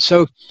 And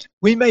so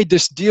we made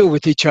this deal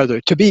with each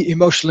other to be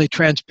emotionally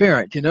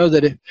transparent,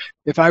 that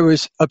if I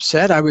was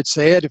upset, I would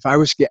say it. If I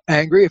was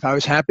angry, if I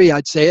was happy,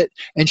 I'd say it,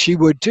 and she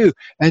would too.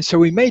 And so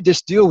we made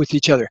this deal with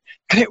each other,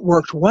 and it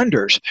worked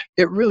wonders.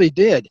 It really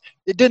did.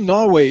 It didn't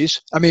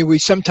always. We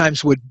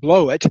sometimes would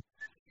blow it,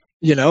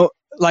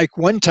 like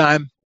one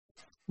time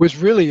was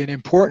really an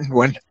important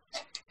one.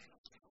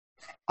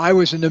 I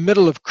was in the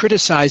middle of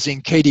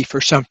criticizing Katie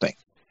for something.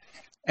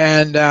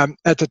 And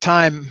at the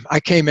time, I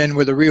came in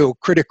with a real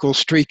critical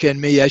streak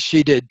in me, as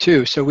she did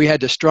too. So we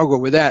had to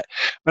struggle with that.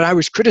 But I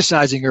was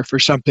criticizing her for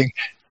something.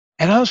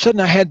 And all of a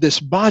sudden, I had this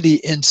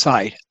body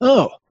inside.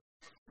 Oh,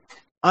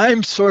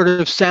 I'm sort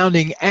of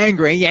sounding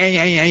angry,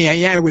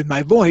 yeah, with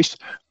my voice.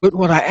 But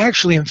what I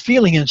actually am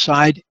feeling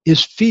inside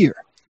is fear.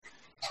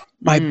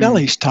 My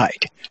belly's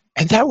tight.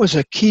 And that was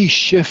a key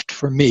shift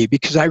for me,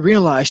 because I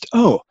realized,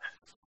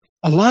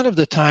 a lot of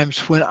the times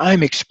when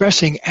I'm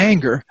expressing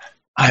anger,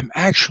 I'm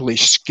actually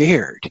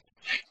scared.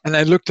 And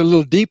I looked a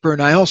little deeper,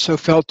 and I also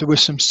felt there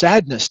was some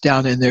sadness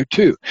down in there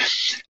too.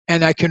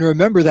 And I can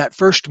remember that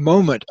first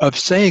moment of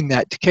saying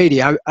that to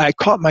Katie. I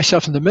caught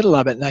myself in the middle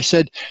of it, and I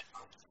said,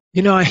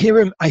 I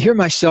hear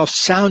myself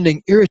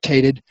sounding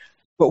irritated,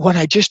 but what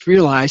I just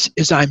realized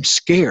is I'm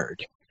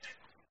scared.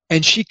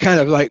 And she kind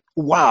of like,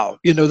 wow,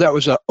 that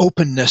was an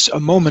openness, a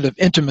moment of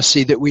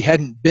intimacy that we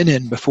hadn't been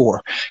in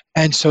before.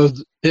 And so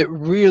it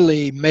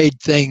really made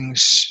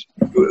things,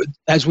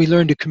 as we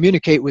learned to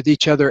communicate with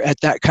each other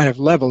at that kind of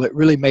level, it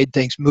really made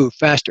things move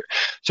faster.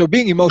 So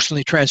being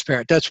emotionally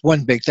transparent, that's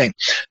one big thing.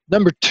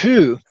 Number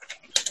two,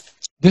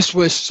 this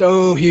was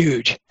so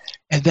huge.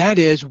 And that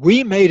is,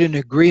 we made an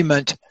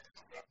agreement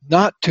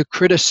not to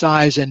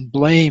criticize and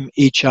blame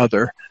each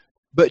other,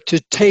 but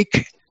to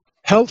take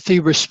healthy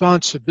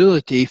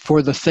responsibility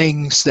for the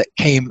things that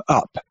came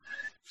up.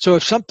 So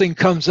if something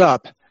comes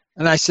up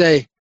and I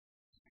say,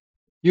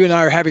 you and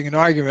I are having an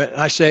argument, and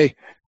I say,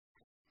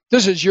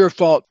 this is your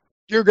fault.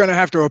 You're going to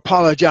have to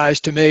apologize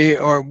to me,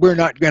 or we're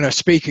not going to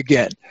speak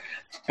again.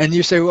 And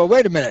you say, well,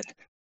 wait a minute.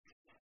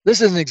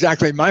 This isn't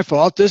exactly my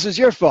fault. This is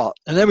your fault.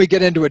 And then we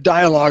get into a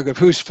dialogue of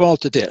whose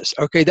fault it is.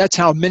 Okay, that's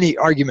how many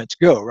arguments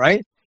go,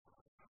 right?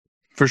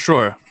 For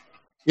sure.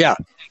 Yeah.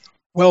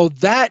 Well,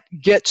 that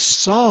gets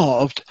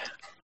solved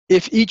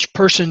if each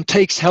person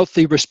takes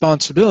healthy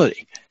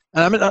responsibility.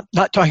 And I'm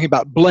not talking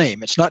about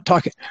blame. It's not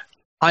talking,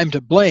 I'm to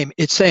blame.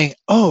 It's saying,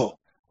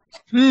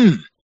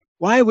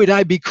 why would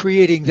I be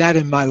creating that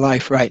in my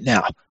life right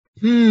now?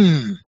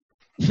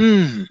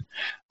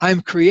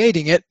 I'm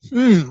creating it.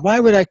 Why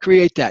would I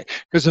create that?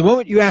 Because the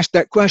moment you ask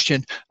that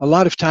question, a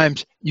lot of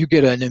times you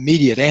get an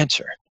immediate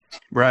answer.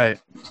 Right.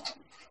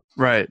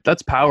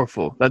 That's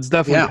powerful. That's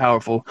definitely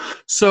powerful.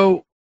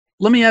 So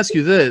let me ask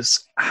you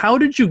this. How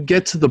did you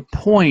get to the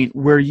point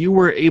where you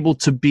were able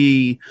to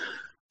be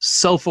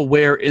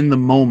self-aware in the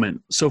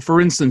moment? So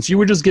for instance, you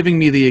were just giving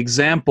me the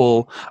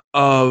example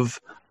of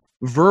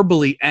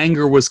verbally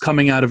anger was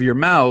coming out of your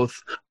mouth,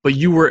 but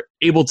you were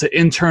able to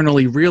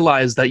internally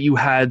realize that you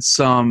had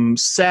some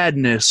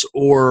sadness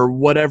or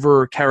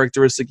whatever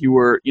characteristic you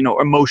were,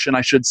 emotion,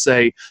 I should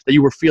say, that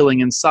you were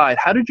feeling inside.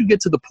 How did you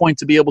get to the point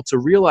to be able to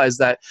realize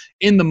that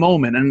in the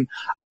moment? And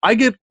I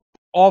get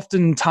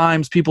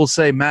oftentimes people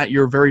say, Matt,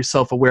 you're a very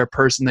self-aware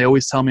person. They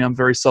always tell me I'm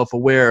very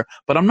self-aware,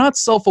 but I'm not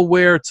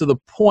self-aware to the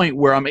point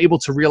where I'm able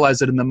to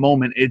realize it in the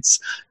moment. It's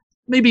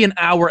maybe an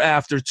hour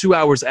after, 2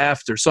 hours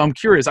after. So I'm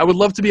curious. I would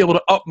love to be able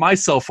to up my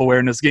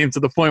self-awareness game to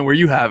the point where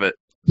you have it.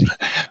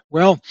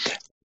 Well,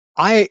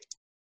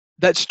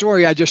 that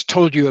story I just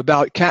told you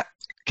about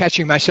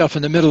catching myself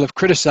in the middle of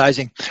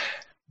criticizing,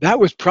 that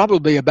was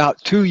probably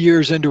about 2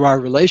 years into our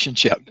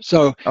relationship.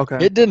 So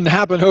It didn't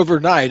happen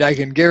overnight, I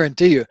can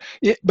guarantee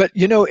you. But,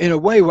 in a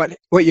way,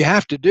 what you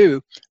have to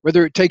do,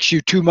 whether it takes you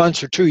 2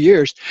 months or 2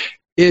 years,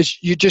 is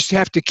you just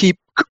have to keep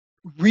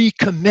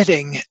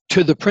recommitting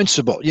to the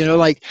principle.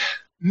 Like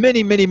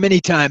many, many,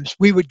 many times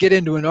we would get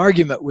into an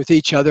argument with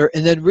each other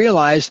and then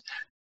realize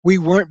we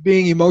weren't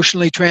being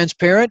emotionally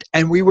transparent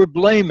and we were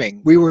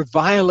blaming. We were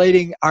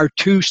violating our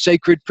two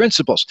sacred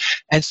principles.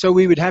 And so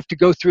we would have to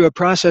go through a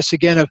process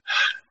again of,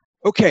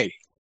 okay,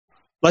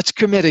 let's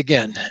commit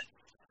again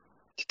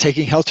to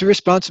taking healthy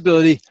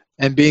responsibility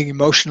and being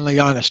emotionally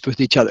honest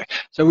with each other.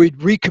 So we'd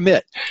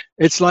recommit.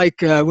 It's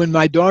like when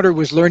my daughter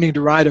was learning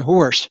to ride a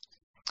horse,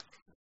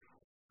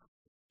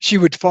 she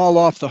would fall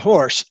off the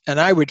horse and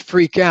I would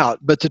freak out.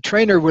 But the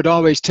trainer would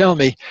always tell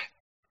me,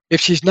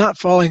 if she's not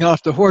falling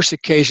off the horse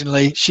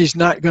occasionally, she's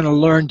not going to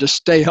learn to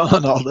stay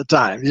on all the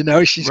time.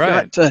 She's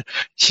got to,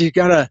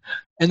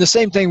 and the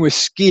same thing with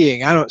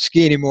skiing. I don't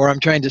ski anymore.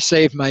 I'm trying to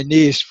save my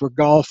knees for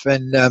golf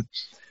and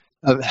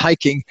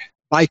hiking,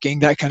 biking,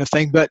 that kind of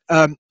thing. But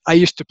I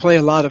used to play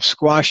a lot of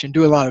squash and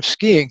do a lot of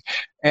skiing.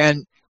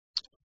 And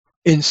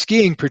in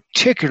skiing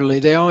particularly,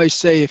 they always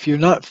say, if you're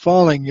not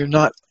falling, you're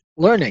not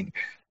learning.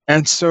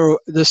 And so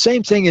the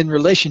same thing in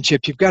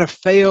relationship. You've got to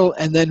fail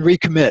and then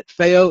recommit,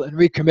 fail and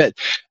recommit.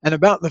 And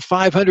about the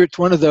 500th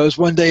one of those,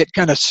 one day it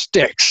kind of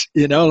sticks,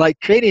 like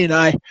Katie and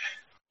I.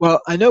 Well,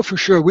 I know for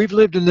sure we've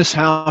lived in this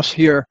house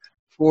here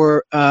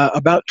for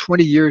about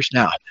 20 years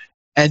now.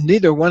 And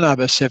neither one of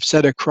us have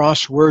said a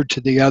cross word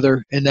to the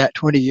other in that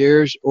 20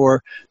 years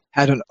or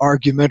had an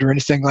argument or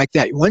anything like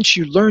that. Once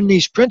you learn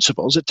these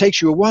principles, it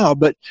takes you a while,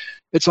 but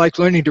it's like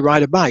learning to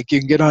ride a bike. You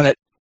can get on it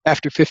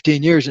after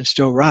 15 years and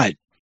still ride.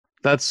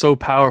 That's so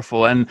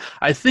powerful. And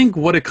I think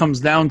what it comes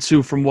down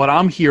to, from what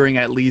I'm hearing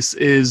at least,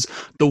 is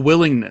the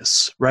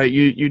willingness, right?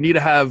 You need to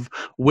have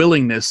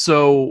willingness.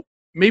 So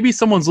maybe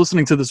someone's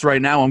listening to this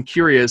right now. I'm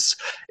curious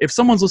if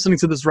someone's listening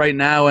to this right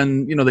now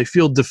and, they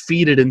feel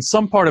defeated in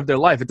some part of their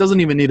life. It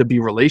doesn't even need to be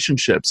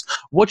relationships.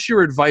 What's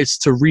your advice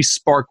to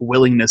re-spark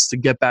willingness to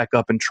get back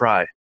up and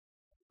try?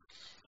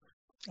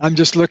 I'm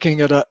just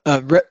looking at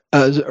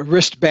a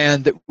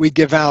wristband that we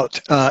give out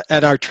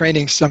at our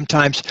training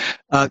sometimes.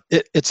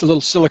 It's a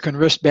little silicone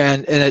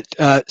wristband, and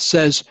it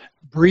says,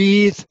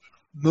 breathe,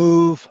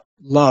 move,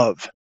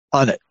 love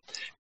on it.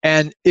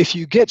 And if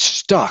you get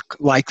stuck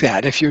like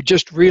that, if you're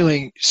just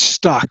really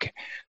stuck,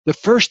 the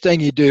first thing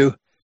you do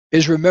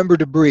is remember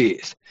to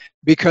breathe.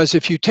 Because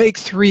if you take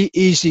 3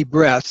 easy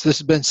breaths, this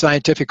has been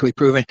scientifically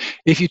proven,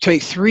 if you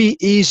take 3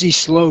 easy,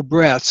 slow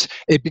breaths,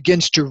 it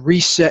begins to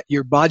reset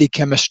your body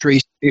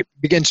chemistry. It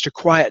begins to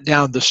quiet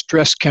down the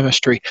stress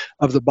chemistry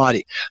of the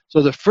body.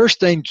 So the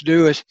first thing to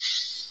do is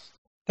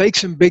take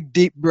some big,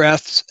 deep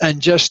breaths and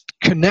just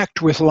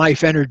connect with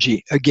life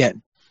energy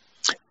again.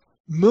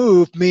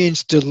 Move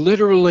means to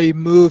literally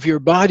move your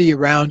body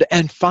around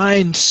and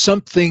find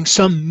something,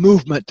 some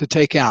movement to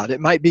take out. It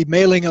might be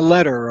mailing a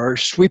letter or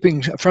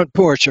sweeping a front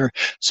porch or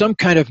some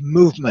kind of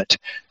movement.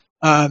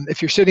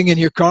 If you're sitting in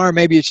your car,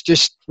 maybe it's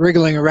just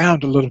wriggling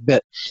around a little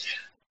bit.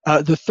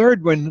 The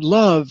third one,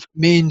 love,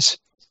 means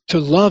to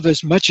love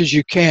as much as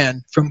you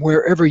can from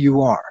wherever you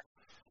are.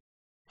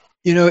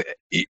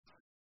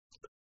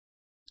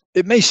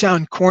 It may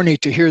sound corny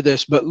to hear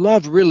this, but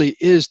love really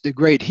is the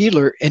great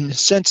healer in the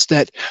sense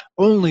that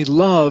only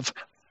love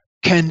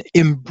can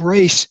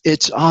embrace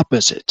its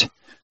opposite.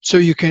 So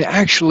you can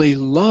actually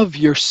love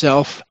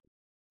yourself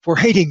for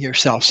hating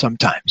yourself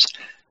sometimes.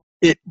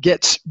 It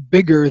gets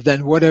bigger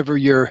than whatever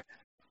you're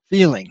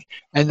feeling.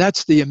 And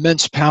that's the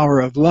immense power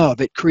of love.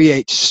 It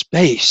creates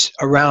space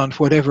around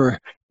whatever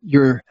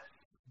you're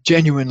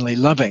genuinely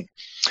loving.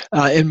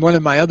 In one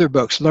of my other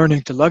books,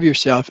 Learning to Love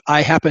Yourself,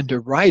 I happened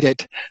to write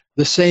it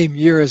the same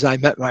year as I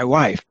met my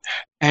wife.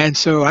 And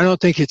so I don't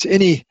think it's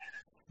any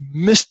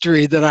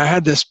mystery that I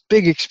had this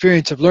big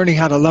experience of learning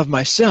how to love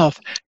myself,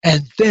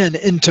 and then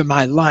into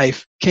my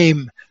life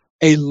came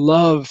a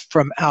love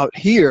from out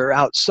here,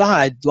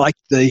 outside, like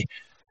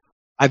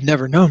I've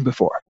never known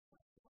before.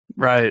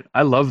 Right.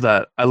 I love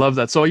that.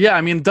 So yeah,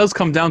 it does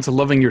come down to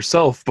loving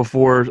yourself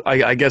before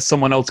I guess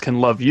someone else can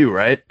love you,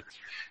 right?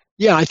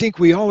 Yeah, I think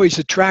we always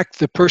attract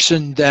the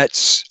person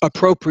that's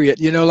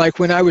appropriate. Like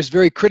when I was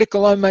very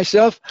critical on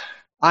myself,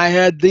 I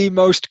had the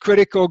most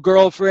critical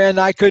girlfriend.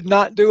 I could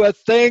not do a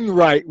thing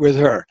right with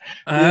her.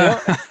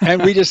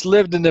 And we just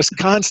lived in this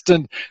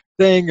constant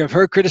thing of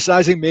her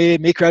criticizing me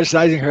and me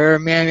criticizing her,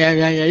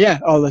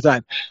 all the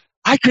time.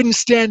 I couldn't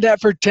stand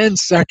that for 10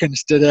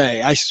 seconds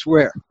today, I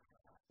swear.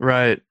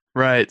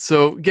 Right.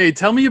 So, Gay,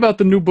 tell me about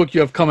the new book you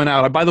have coming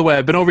out. By the way,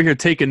 I've been over here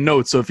taking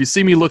notes, so if you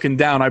see me looking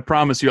down, I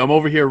promise you, I'm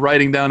over here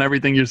writing down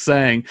everything you're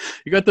saying.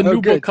 You got the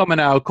new book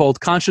coming out called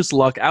Conscious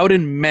Luck, out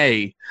in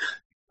May.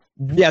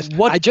 Yes,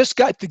 I just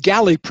got the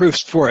galley proofs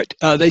for it.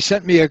 They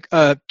sent me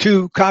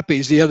 2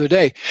 copies the other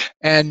day,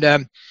 and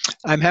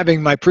I'm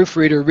having my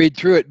proofreader read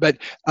through it. But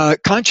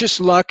Conscious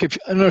Luck, I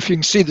don't know if you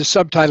can see the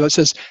subtitle, it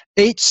says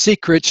 8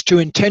 Secrets to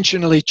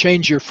Intentionally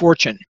Change Your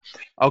Fortune.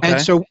 Okay.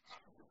 And so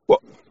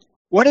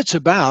what it's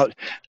about,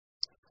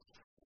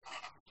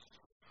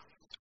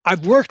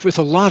 I've worked with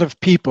a lot of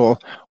people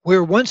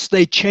where once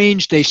they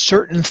changed a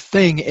certain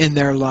thing in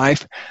their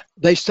life,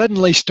 they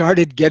suddenly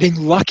started getting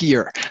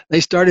luckier.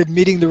 They started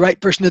meeting the right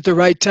person at the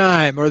right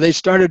time, or they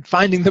started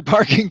finding the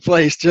parking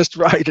place just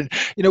right. And,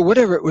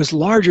 whatever it was,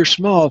 large or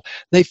small,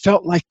 they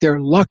felt like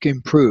their luck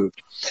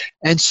improved.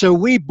 And so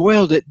we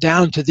boiled it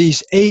down to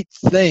these 8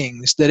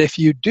 things that if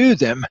you do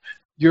them,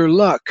 your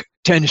luck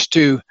tends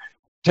to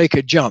take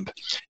a jump.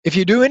 If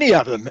you do any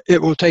of them,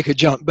 it will take a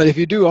jump. But if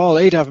you do all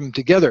 8 of them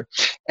together.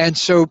 And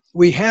so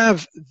we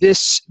have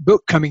this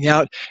book coming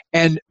out,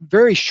 and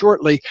very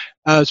shortly,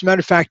 as a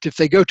matter of fact, if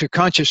they go to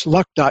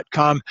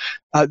consciousluck.com,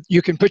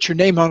 you can put your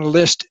name on a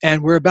list,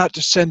 and we're about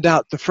to send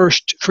out the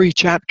first free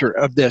chapter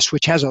of this,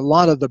 which has a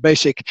lot of the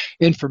basic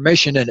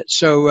information in it.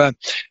 So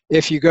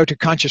if you go to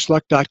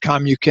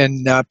consciousluck.com, you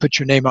can put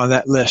your name on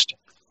that list.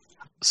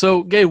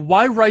 So, Gay,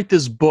 why write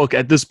this book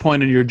at this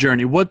point in your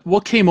journey?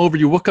 What came over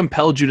you? What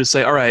compelled you to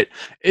say, all right,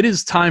 it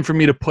is time for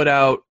me to put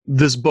out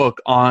this book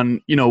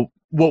on,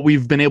 what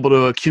we've been able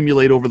to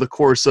accumulate over the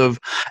course of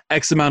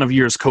X amount of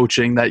years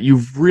coaching, that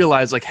you've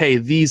realized, like, hey,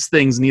 these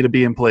things need to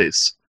be in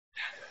place?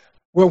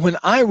 Well, when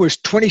I was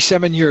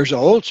 27 years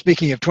old,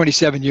 speaking of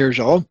 27 years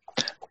old,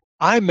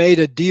 I made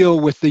a deal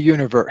with the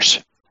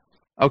universe.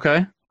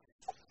 Okay.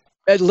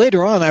 And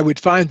later on, I would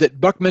find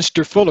that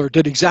Buckminster Fuller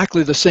did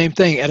exactly the same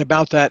thing at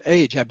about that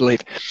age, I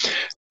believe.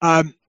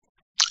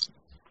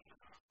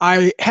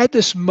 I had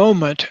this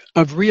moment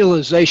of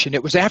realization.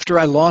 It was after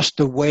I lost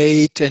the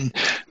weight and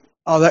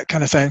all that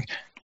kind of thing.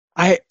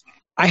 I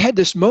had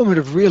this moment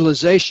of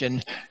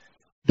realization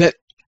that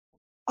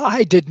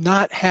I did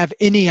not have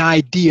any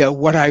idea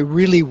what I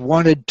really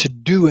wanted to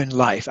do in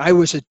life. I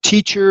was a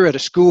teacher at a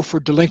school for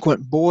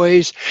delinquent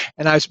boys,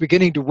 and I was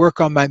beginning to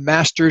work on my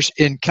master's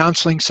in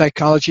counseling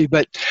psychology,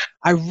 but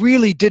I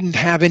really didn't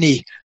have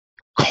any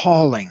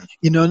calling,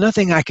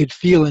 nothing I could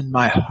feel in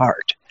my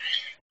heart.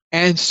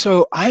 And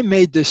so I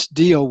made this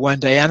deal one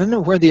day. I don't know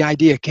where the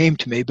idea came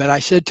to me, but I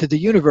said to the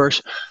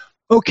universe,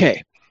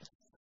 okay,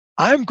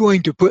 I'm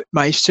going to put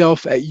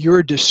myself at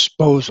your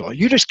disposal.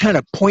 You just kind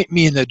of point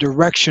me in the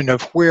direction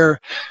of where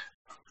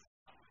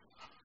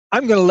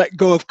I'm going to let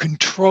go of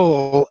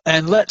control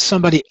and let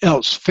somebody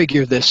else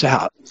figure this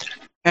out.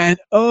 And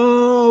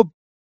oh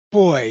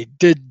boy,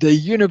 did the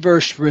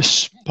universe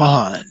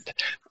respond.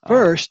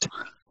 First,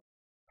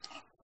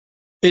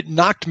 it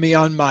knocked me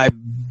on my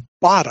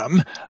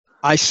bottom.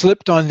 I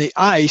slipped on the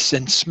ice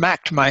and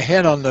smacked my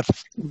head on the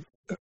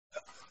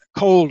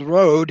cold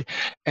road,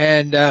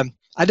 and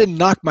I didn't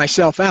knock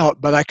myself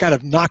out, but I kind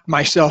of knocked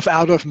myself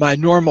out of my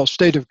normal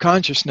state of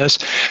consciousness.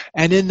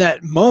 And in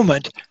that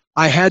moment,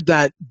 I had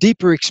that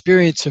deeper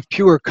experience of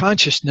pure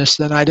consciousness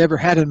than I'd ever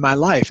had in my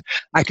life.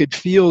 I could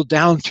feel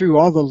down through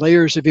all the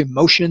layers of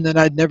emotion that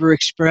I'd never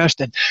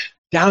expressed and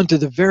down to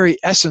the very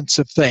essence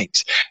of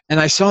things. And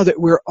I saw that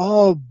we're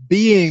all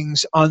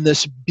beings on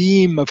this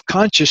beam of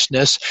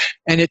consciousness,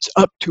 and it's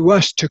up to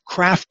us to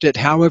craft it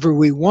however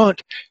we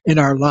want in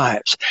our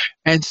lives.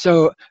 And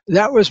so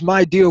that was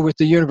my deal with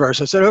the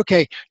universe. I said,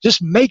 okay,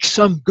 just make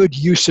some good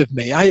use of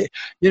me. I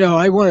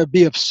want to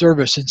be of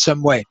service in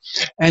some way.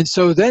 And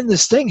so then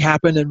this thing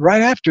happened, and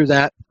right after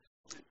that,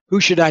 who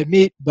should I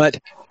meet but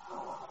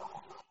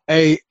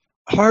a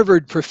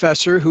Harvard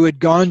professor who had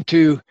gone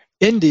to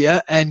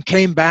India and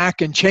came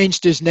back and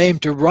changed his name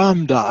to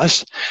Ram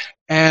Dass.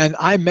 And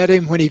I met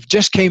him when he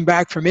just came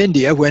back from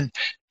India, when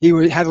he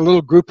had a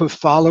little group of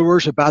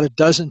followers, about a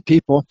dozen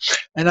people.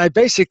 And I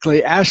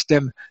basically asked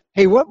him,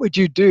 hey, what would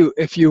you do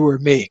if you were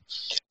me?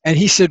 And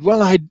he said,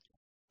 well,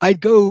 I'd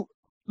go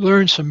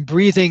learn some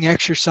breathing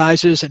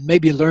exercises and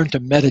maybe learn to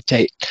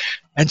meditate.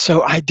 And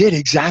so I did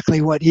exactly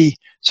what he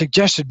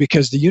suggested,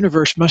 because the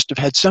universe must have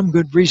had some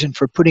good reason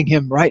for putting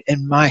him right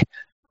in my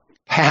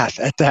path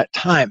at that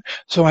time.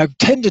 So I've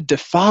tended to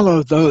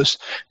follow those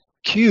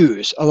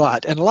cues a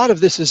lot. And a lot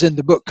of this is in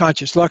the book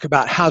Conscious Luck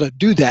about how to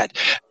do that,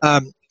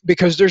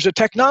 because there's a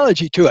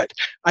technology to it.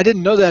 I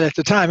didn't know that at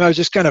the time. I was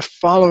just kind of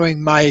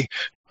following my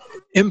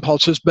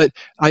impulses, but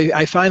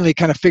I finally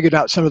kind of figured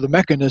out some of the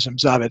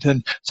mechanisms of it.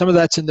 And some of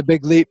that's in the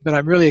Big Leap, but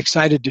I'm really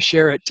excited to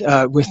share it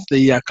with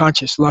the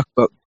Conscious Luck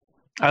book.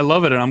 I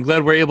love it, and I'm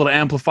glad we're able to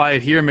amplify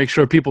it here and make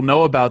sure people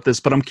know about this.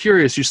 But I'm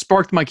curious, you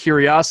sparked my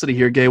curiosity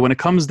here, Gay, when it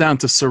comes down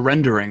to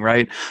surrendering,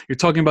 right? You're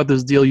talking about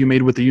this deal you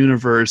made with the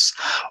universe.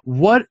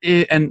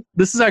 And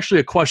this is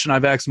actually a question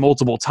I've asked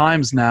multiple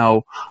times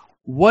now,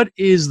 what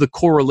is the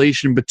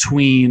correlation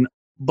between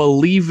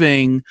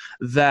believing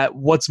that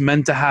what's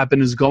meant to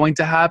happen is going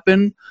to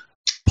happen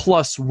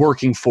plus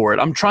working for it?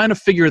 I'm trying to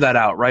figure that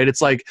out, right?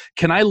 It's like,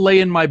 can I lay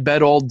in my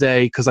bed all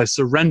day because I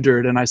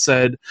surrendered and I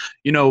said,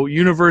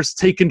 universe,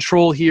 take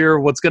control here.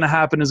 What's going to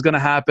happen is going to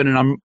happen, and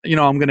I'm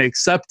going to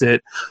accept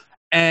it.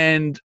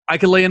 And I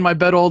can lay in my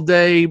bed all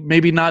day,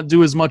 maybe not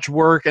do as much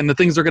work, and the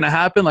things are going to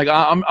happen. Like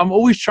I'm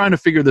always trying to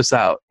figure this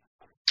out.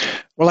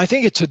 Well, I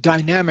think it's a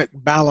dynamic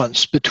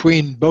balance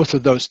between both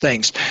of those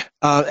things.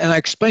 And I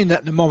explain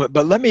that in a moment,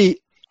 but let me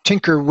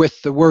tinker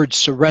with the word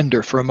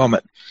surrender for a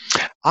moment.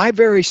 I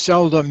very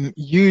seldom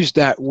use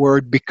that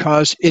word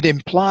because it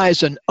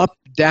implies an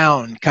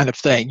up-down kind of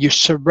thing. You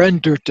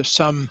surrender to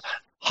some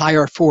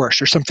higher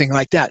force or something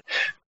like that.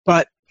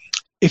 But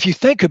if you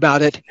think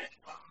about it,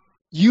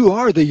 you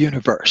are the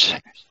universe.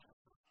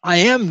 I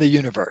am the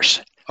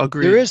universe.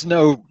 Agreed. There is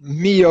no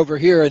me over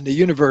here and the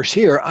universe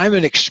here. I'm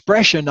an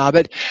expression of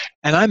it,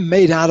 and I'm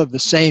made out of the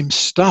same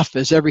stuff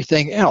as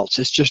everything else.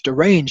 It's just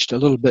arranged a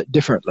little bit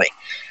differently.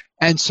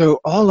 And so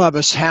all of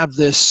us have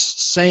this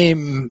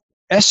same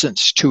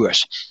essence to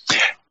us.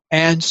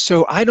 And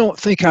so I don't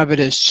think of it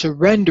as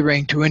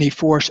surrendering to any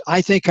force.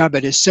 I think of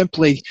it as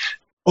simply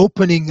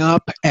opening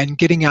up and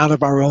getting out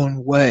of our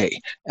own way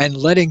and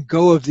letting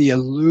go of the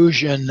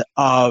illusion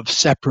of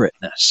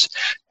separateness.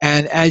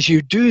 And as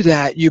you do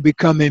that, you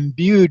become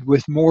imbued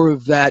with more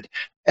of that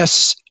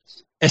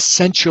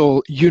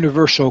essential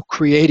universal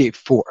creative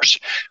force.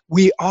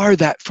 We are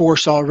that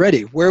force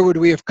already. Where would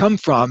we have come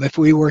from if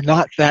we were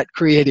not that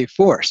creative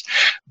force?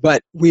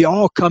 But we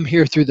all come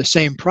here through the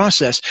same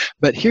process.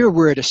 But here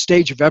we're at a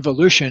stage of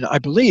evolution, I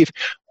believe,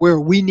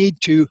 where we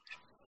need to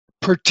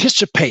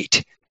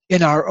participate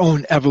in our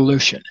own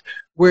evolution.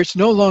 where it's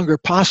no longer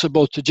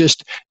possible to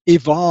just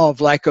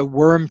evolve like a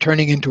worm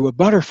turning into a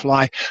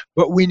butterfly,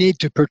 but we need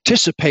to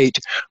participate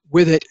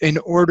with it in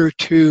order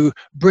to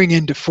bring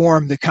into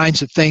form the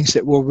kinds of things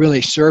that will really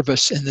serve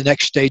us in the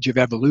next stage of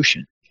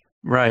evolution.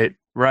 Right.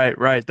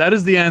 That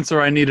is the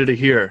answer I needed to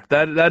hear.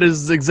 That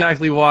is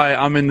exactly why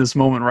I'm in this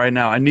moment right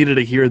now. I needed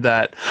to hear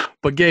that.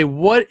 But Gay,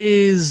 what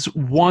is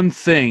one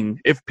thing,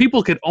 if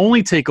people could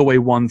only take away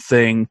one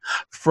thing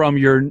from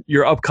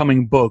your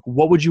upcoming book,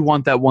 what would you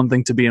want that one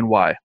thing to be and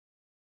why?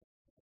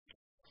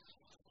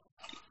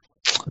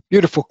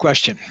 Beautiful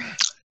question.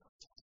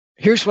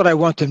 Here's what I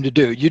want them to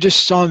do. You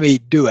just saw me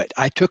do it.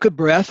 I took a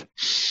breath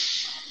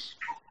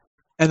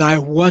and I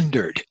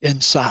wondered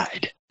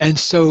inside. And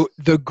so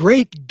the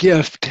great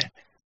gift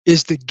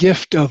is the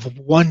gift of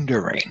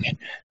wondering,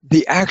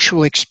 the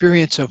actual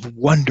experience of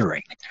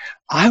wondering.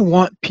 I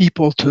want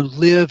people to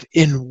live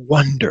in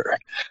wonder.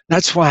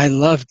 That's why I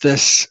love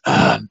this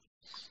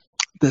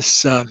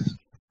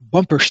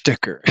bumper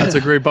sticker. That's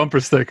a great bumper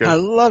sticker. I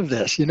love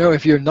this.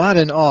 If you're not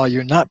in awe,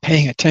 you're not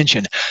paying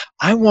attention.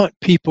 I want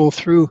people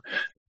through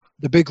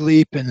the Big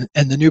Leap and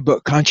the new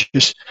book,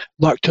 Conscious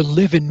Luck, to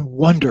live in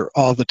wonder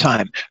all the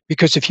time.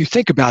 Because if you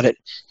think about it,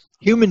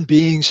 human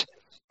beings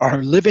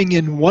are living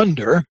in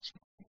wonder,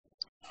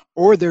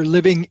 or they're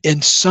living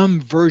in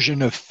some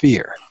version of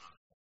fear.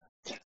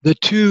 The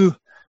two,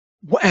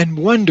 and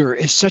wonder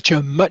is such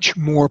a much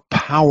more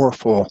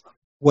powerful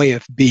way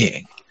of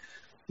being.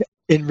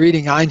 In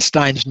reading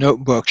Einstein's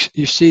notebooks,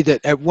 you see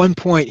that at one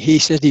point he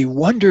said he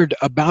wondered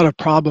about a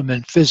problem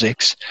in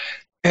physics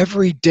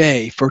every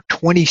day for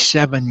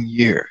 27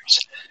 years.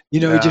 He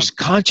just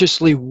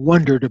consciously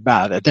wondered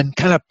about it and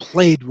kind of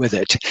played with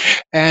it.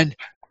 And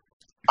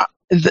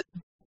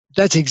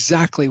that's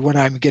exactly what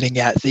I'm getting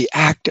at, the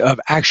act of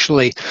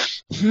actually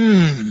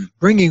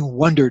bringing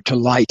wonder to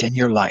light in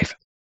your life.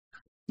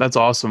 That's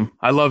awesome.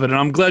 I love it. And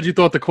I'm glad you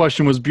thought the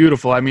question was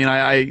beautiful. I mean,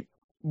 I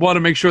want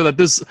to make sure that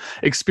this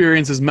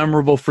experience is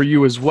memorable for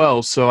you as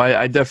well. So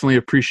I definitely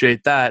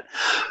appreciate that.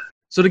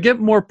 So to get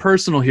more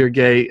personal here,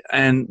 Gay,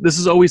 and this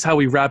is always how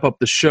we wrap up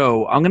the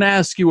show, I'm going to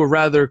ask you a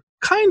rather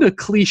kind of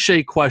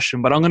cliche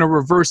question, but I'm going to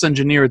reverse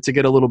engineer it to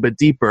get a little bit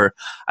deeper.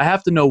 I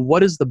have to know,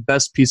 what is the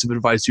best piece of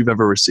advice you've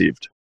ever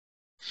received?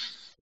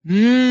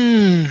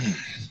 Here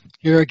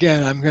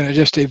again, I'm going to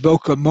just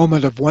evoke a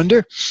moment of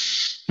wonder.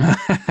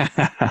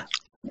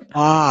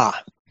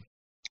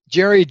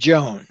 Jerry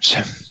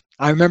Jones.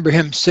 I remember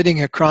him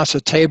sitting across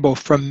a table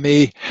from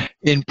me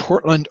in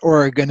Portland,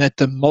 Oregon at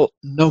the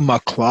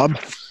Multnomah Club.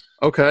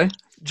 Okay.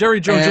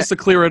 Jerry Jones, just to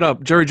clear it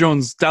up. Jerry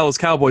Jones, Dallas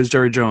Cowboys,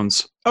 Jerry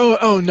Jones.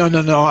 Oh,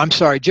 no. I'm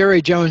sorry.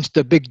 Jerry Jones,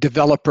 the big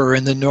developer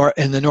in the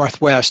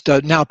Northwest,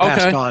 now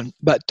passed on.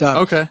 But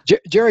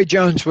Jerry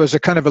Jones was a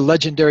kind of a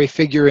legendary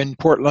figure in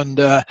Portland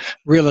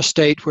real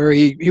estate, where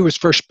he was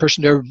first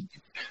person to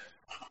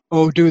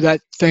do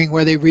that thing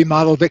where they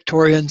remodel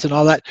Victorians and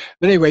all that.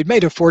 But anyway,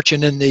 made a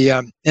fortune in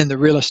the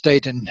real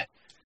estate and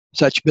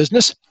such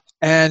business.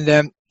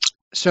 And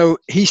so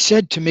he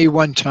said to me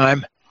one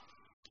time,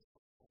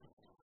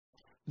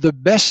 the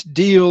best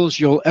deals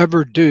you'll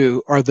ever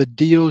do are the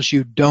deals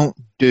you don't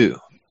do.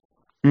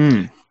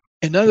 In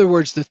other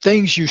words, the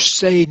things you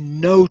say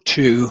no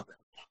to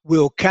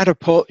will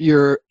catapult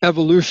your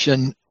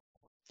evolution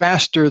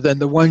faster than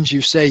the ones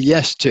you say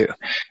yes to.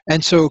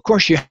 And so, of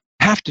course, you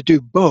have to do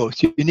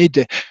both. You need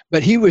to.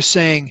 But he was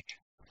saying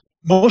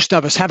most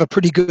of us have a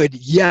pretty good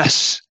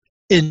yes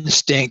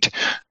instinct,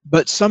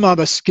 but some of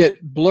us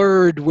get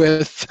blurred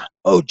with,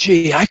 oh,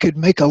 gee, I could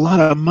make a lot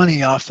of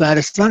money off that.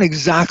 It's not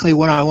exactly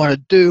what I want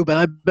to do, but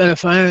I bet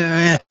if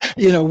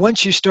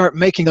once you start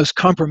making those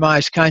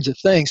compromise kinds of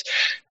things,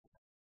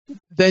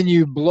 then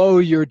you blow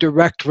your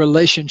direct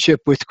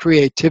relationship with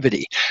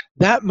creativity.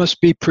 That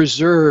must be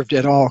preserved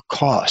at all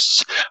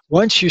costs.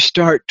 Once you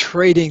start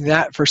trading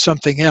that for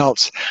something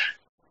else,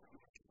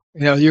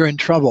 you're in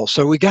trouble.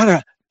 So we got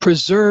to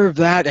preserve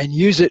that and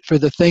use it for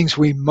the things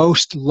we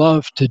most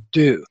love to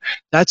do.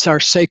 That's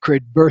our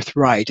sacred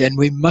birthright, and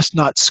we must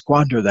not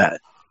squander that.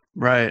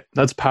 Right.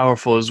 That's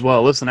powerful as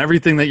well. Listen,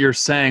 everything that you're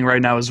saying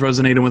right now is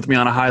resonating with me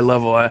on a high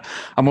level.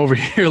 I'm over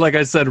here, like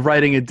I said,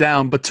 writing it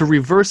down. But to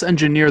reverse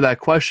engineer that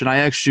question, I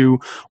asked you,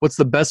 what's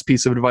the best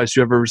piece of advice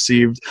you ever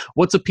received?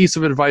 What's a piece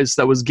of advice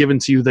that was given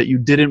to you that you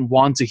didn't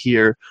want to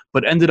hear,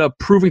 but ended up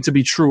proving to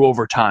be true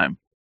over time?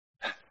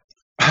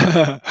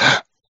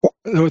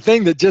 The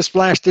thing that just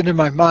flashed into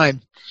my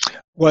mind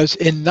was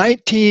in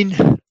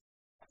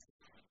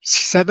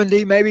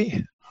 1970,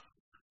 maybe,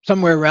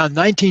 somewhere around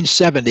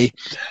 1970,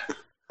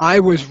 I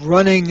was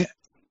running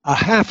a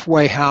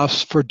halfway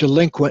house for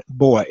delinquent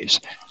boys.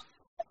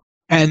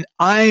 And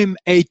I'm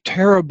a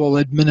terrible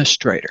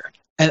administrator.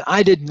 And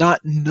I did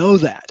not know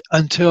that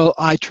until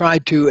I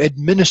tried to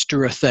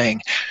administer a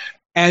thing.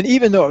 And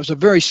even though it was a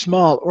very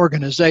small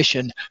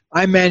organization,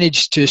 I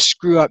managed to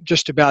screw up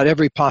just about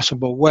every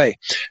possible way.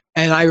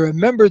 And I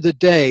remember the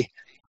day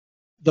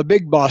the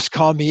big boss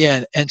called me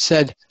in and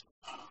said,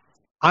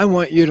 I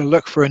want you to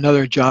look for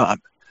another job.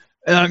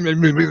 And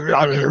and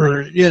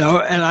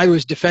I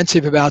was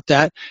defensive about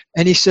that.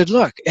 And he said,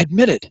 look,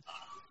 admit it.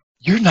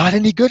 you're not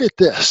any good at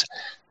this.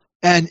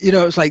 And, it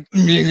was like,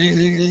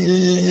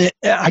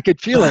 I could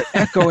feel it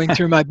echoing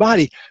through my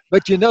body.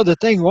 But, the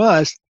thing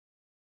was,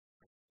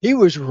 he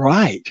was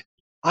right.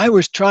 I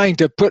was trying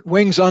to put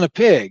wings on a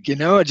pig,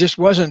 it just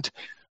wasn't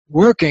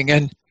working.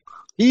 And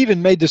he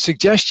even made the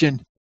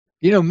suggestion,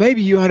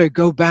 maybe you ought to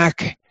go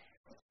back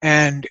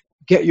and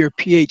get your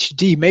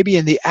PhD. Maybe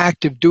in the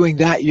act of doing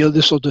that,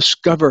 this will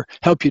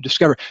help you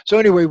discover. So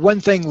anyway, one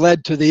thing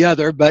led to the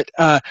other, but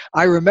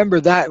I remember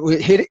that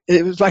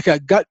it was like a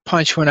gut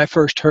punch when I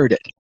first heard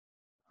it.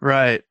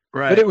 Right.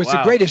 But it was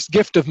the greatest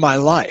gift of my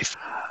life.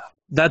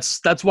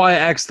 That's why I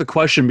asked the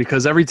question,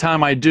 because every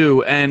time I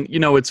do, and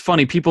it's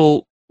funny,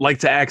 people like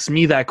to ask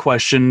me that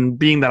question,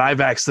 being that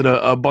I've asked it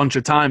a bunch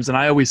of times, and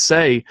I always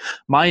say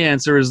my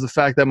answer is the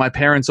fact that my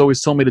parents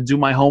always told me to do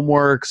my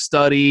homework,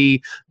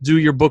 study, do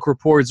your book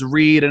reports,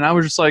 read, and I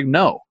was just like,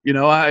 no.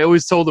 I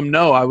always told them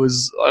no. I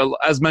was,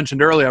 as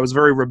mentioned earlier, I was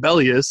very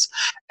rebellious,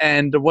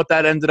 and what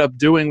that ended up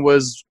doing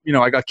was,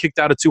 I got kicked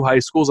out of 2 high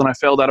schools and I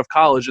failed out of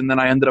college, and then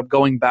I ended up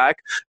going back,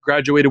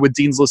 graduated with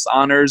Dean's List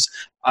honors,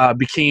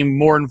 became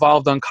more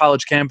involved on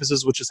college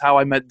campuses, which is how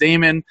I met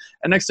Damon.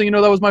 And next thing you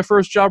know, that was my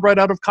first job right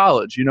out of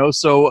college,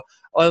 So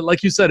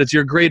like you said, it's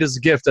your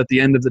greatest gift at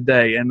the end of the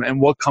day, and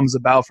what comes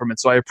about from it.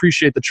 So I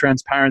appreciate the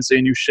transparency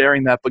and you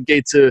sharing that. But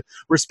Gay, to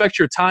respect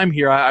your time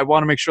here, I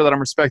want to make sure that I'm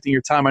respecting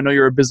your time. I know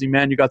you're a busy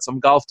man. You got some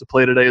golf to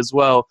play today as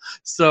well.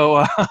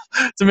 So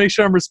to make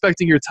sure I'm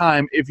respecting your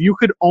time, if you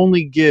could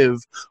only give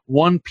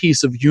one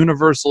piece of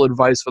universal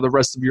advice for the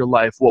rest of your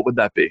life, what would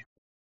that be?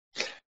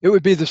 It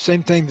would be the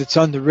same thing that's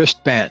on the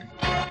wristband.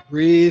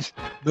 Breathe,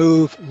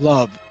 move,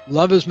 love.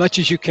 Love as much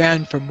as you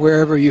can from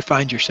wherever you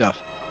find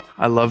yourself.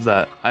 I love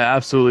that. I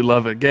absolutely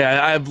love it. Gay,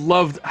 I've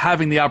loved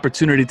having the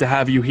opportunity to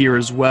have you here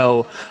as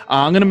well.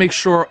 I'm going to make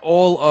sure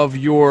all of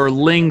your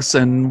links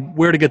and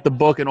where to get the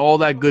book and all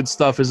that good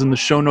stuff is in the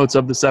show notes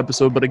of this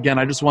episode. But again,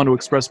 I just want to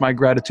express my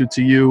gratitude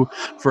to you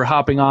for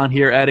hopping on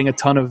here, adding a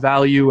ton of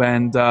value,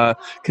 and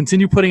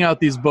continue putting out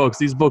these books.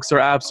 These books are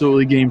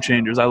absolutely game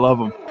changers. I love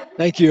them.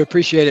 Thank you.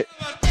 Appreciate it.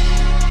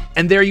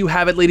 And there you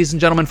have it, ladies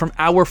and gentlemen, from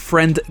our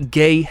friend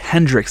Gay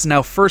Hendricks.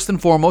 Now, first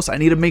and foremost, I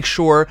need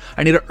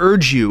to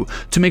urge you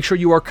to make sure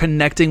you are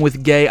connecting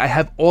with Gay. I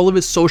have all of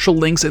his social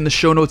links in the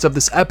show notes of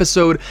this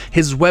episode,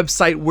 his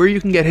website, where you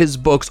can get his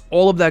books.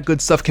 All of that good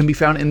stuff can be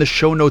found in the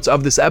show notes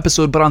of this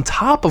episode. But on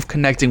top of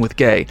connecting with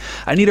Gay,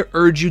 I need to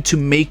urge you to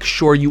make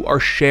sure you are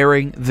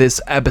sharing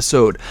this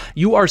episode.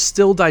 You are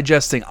still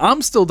digesting,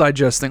 I'm still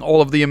digesting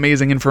all of the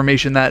amazing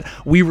information that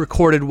we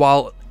recorded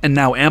while and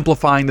now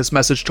amplifying this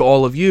message to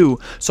all of you.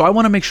 So I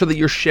want to make sure that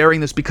you're sharing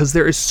this, because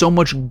there is so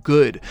much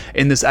good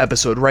in this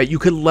episode, right? You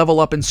could level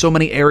up in so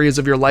many areas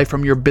of your life,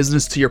 from your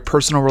business to your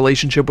personal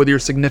relationship with your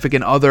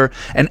significant other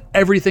and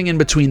everything in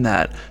between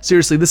that.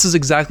 Seriously, this is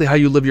exactly how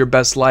you live your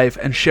best life,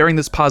 and sharing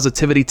this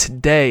positivity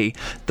today,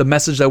 the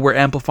message that we're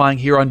amplifying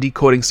here on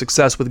Decoding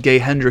Success with Gay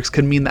Hendricks,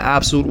 can mean the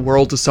absolute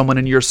world to someone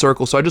in your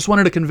circle. So I just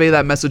wanted to convey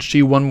that message to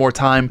you one more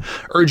time.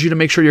 Urge you to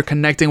make sure you're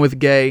connecting with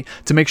Gay,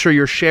 to make sure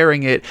you're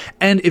sharing it,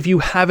 and if you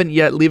haven't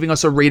yet, leaving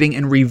us a rating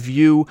and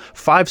review.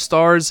 5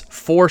 stars,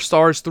 4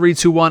 stars, 3,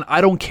 2, 1.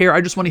 I don't care. I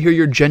just want to hear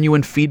your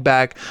genuine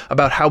feedback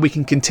about how we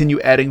can continue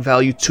adding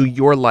value to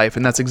your life.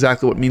 And that's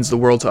exactly what means the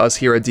world to us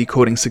here at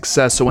Decoding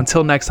Success. So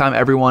until next time,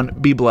 everyone,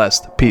 be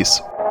blessed.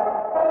 Peace.